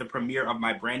week is the premiere of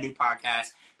my brand new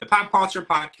podcast, the Pop Culture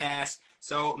Podcast.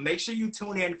 So make sure you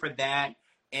tune in for that.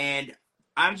 And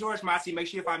I'm George Mossey. Make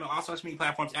sure you find me on all social media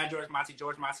platforms at George Mossey,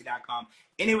 GeorgeMossey.com.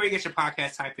 Anywhere you get your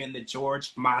podcast, type in The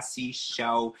George Mossey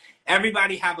Show.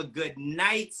 Everybody have a good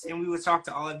night, and we will talk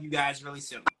to all of you guys really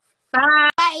soon. Bye.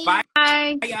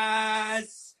 Bye,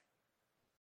 guys.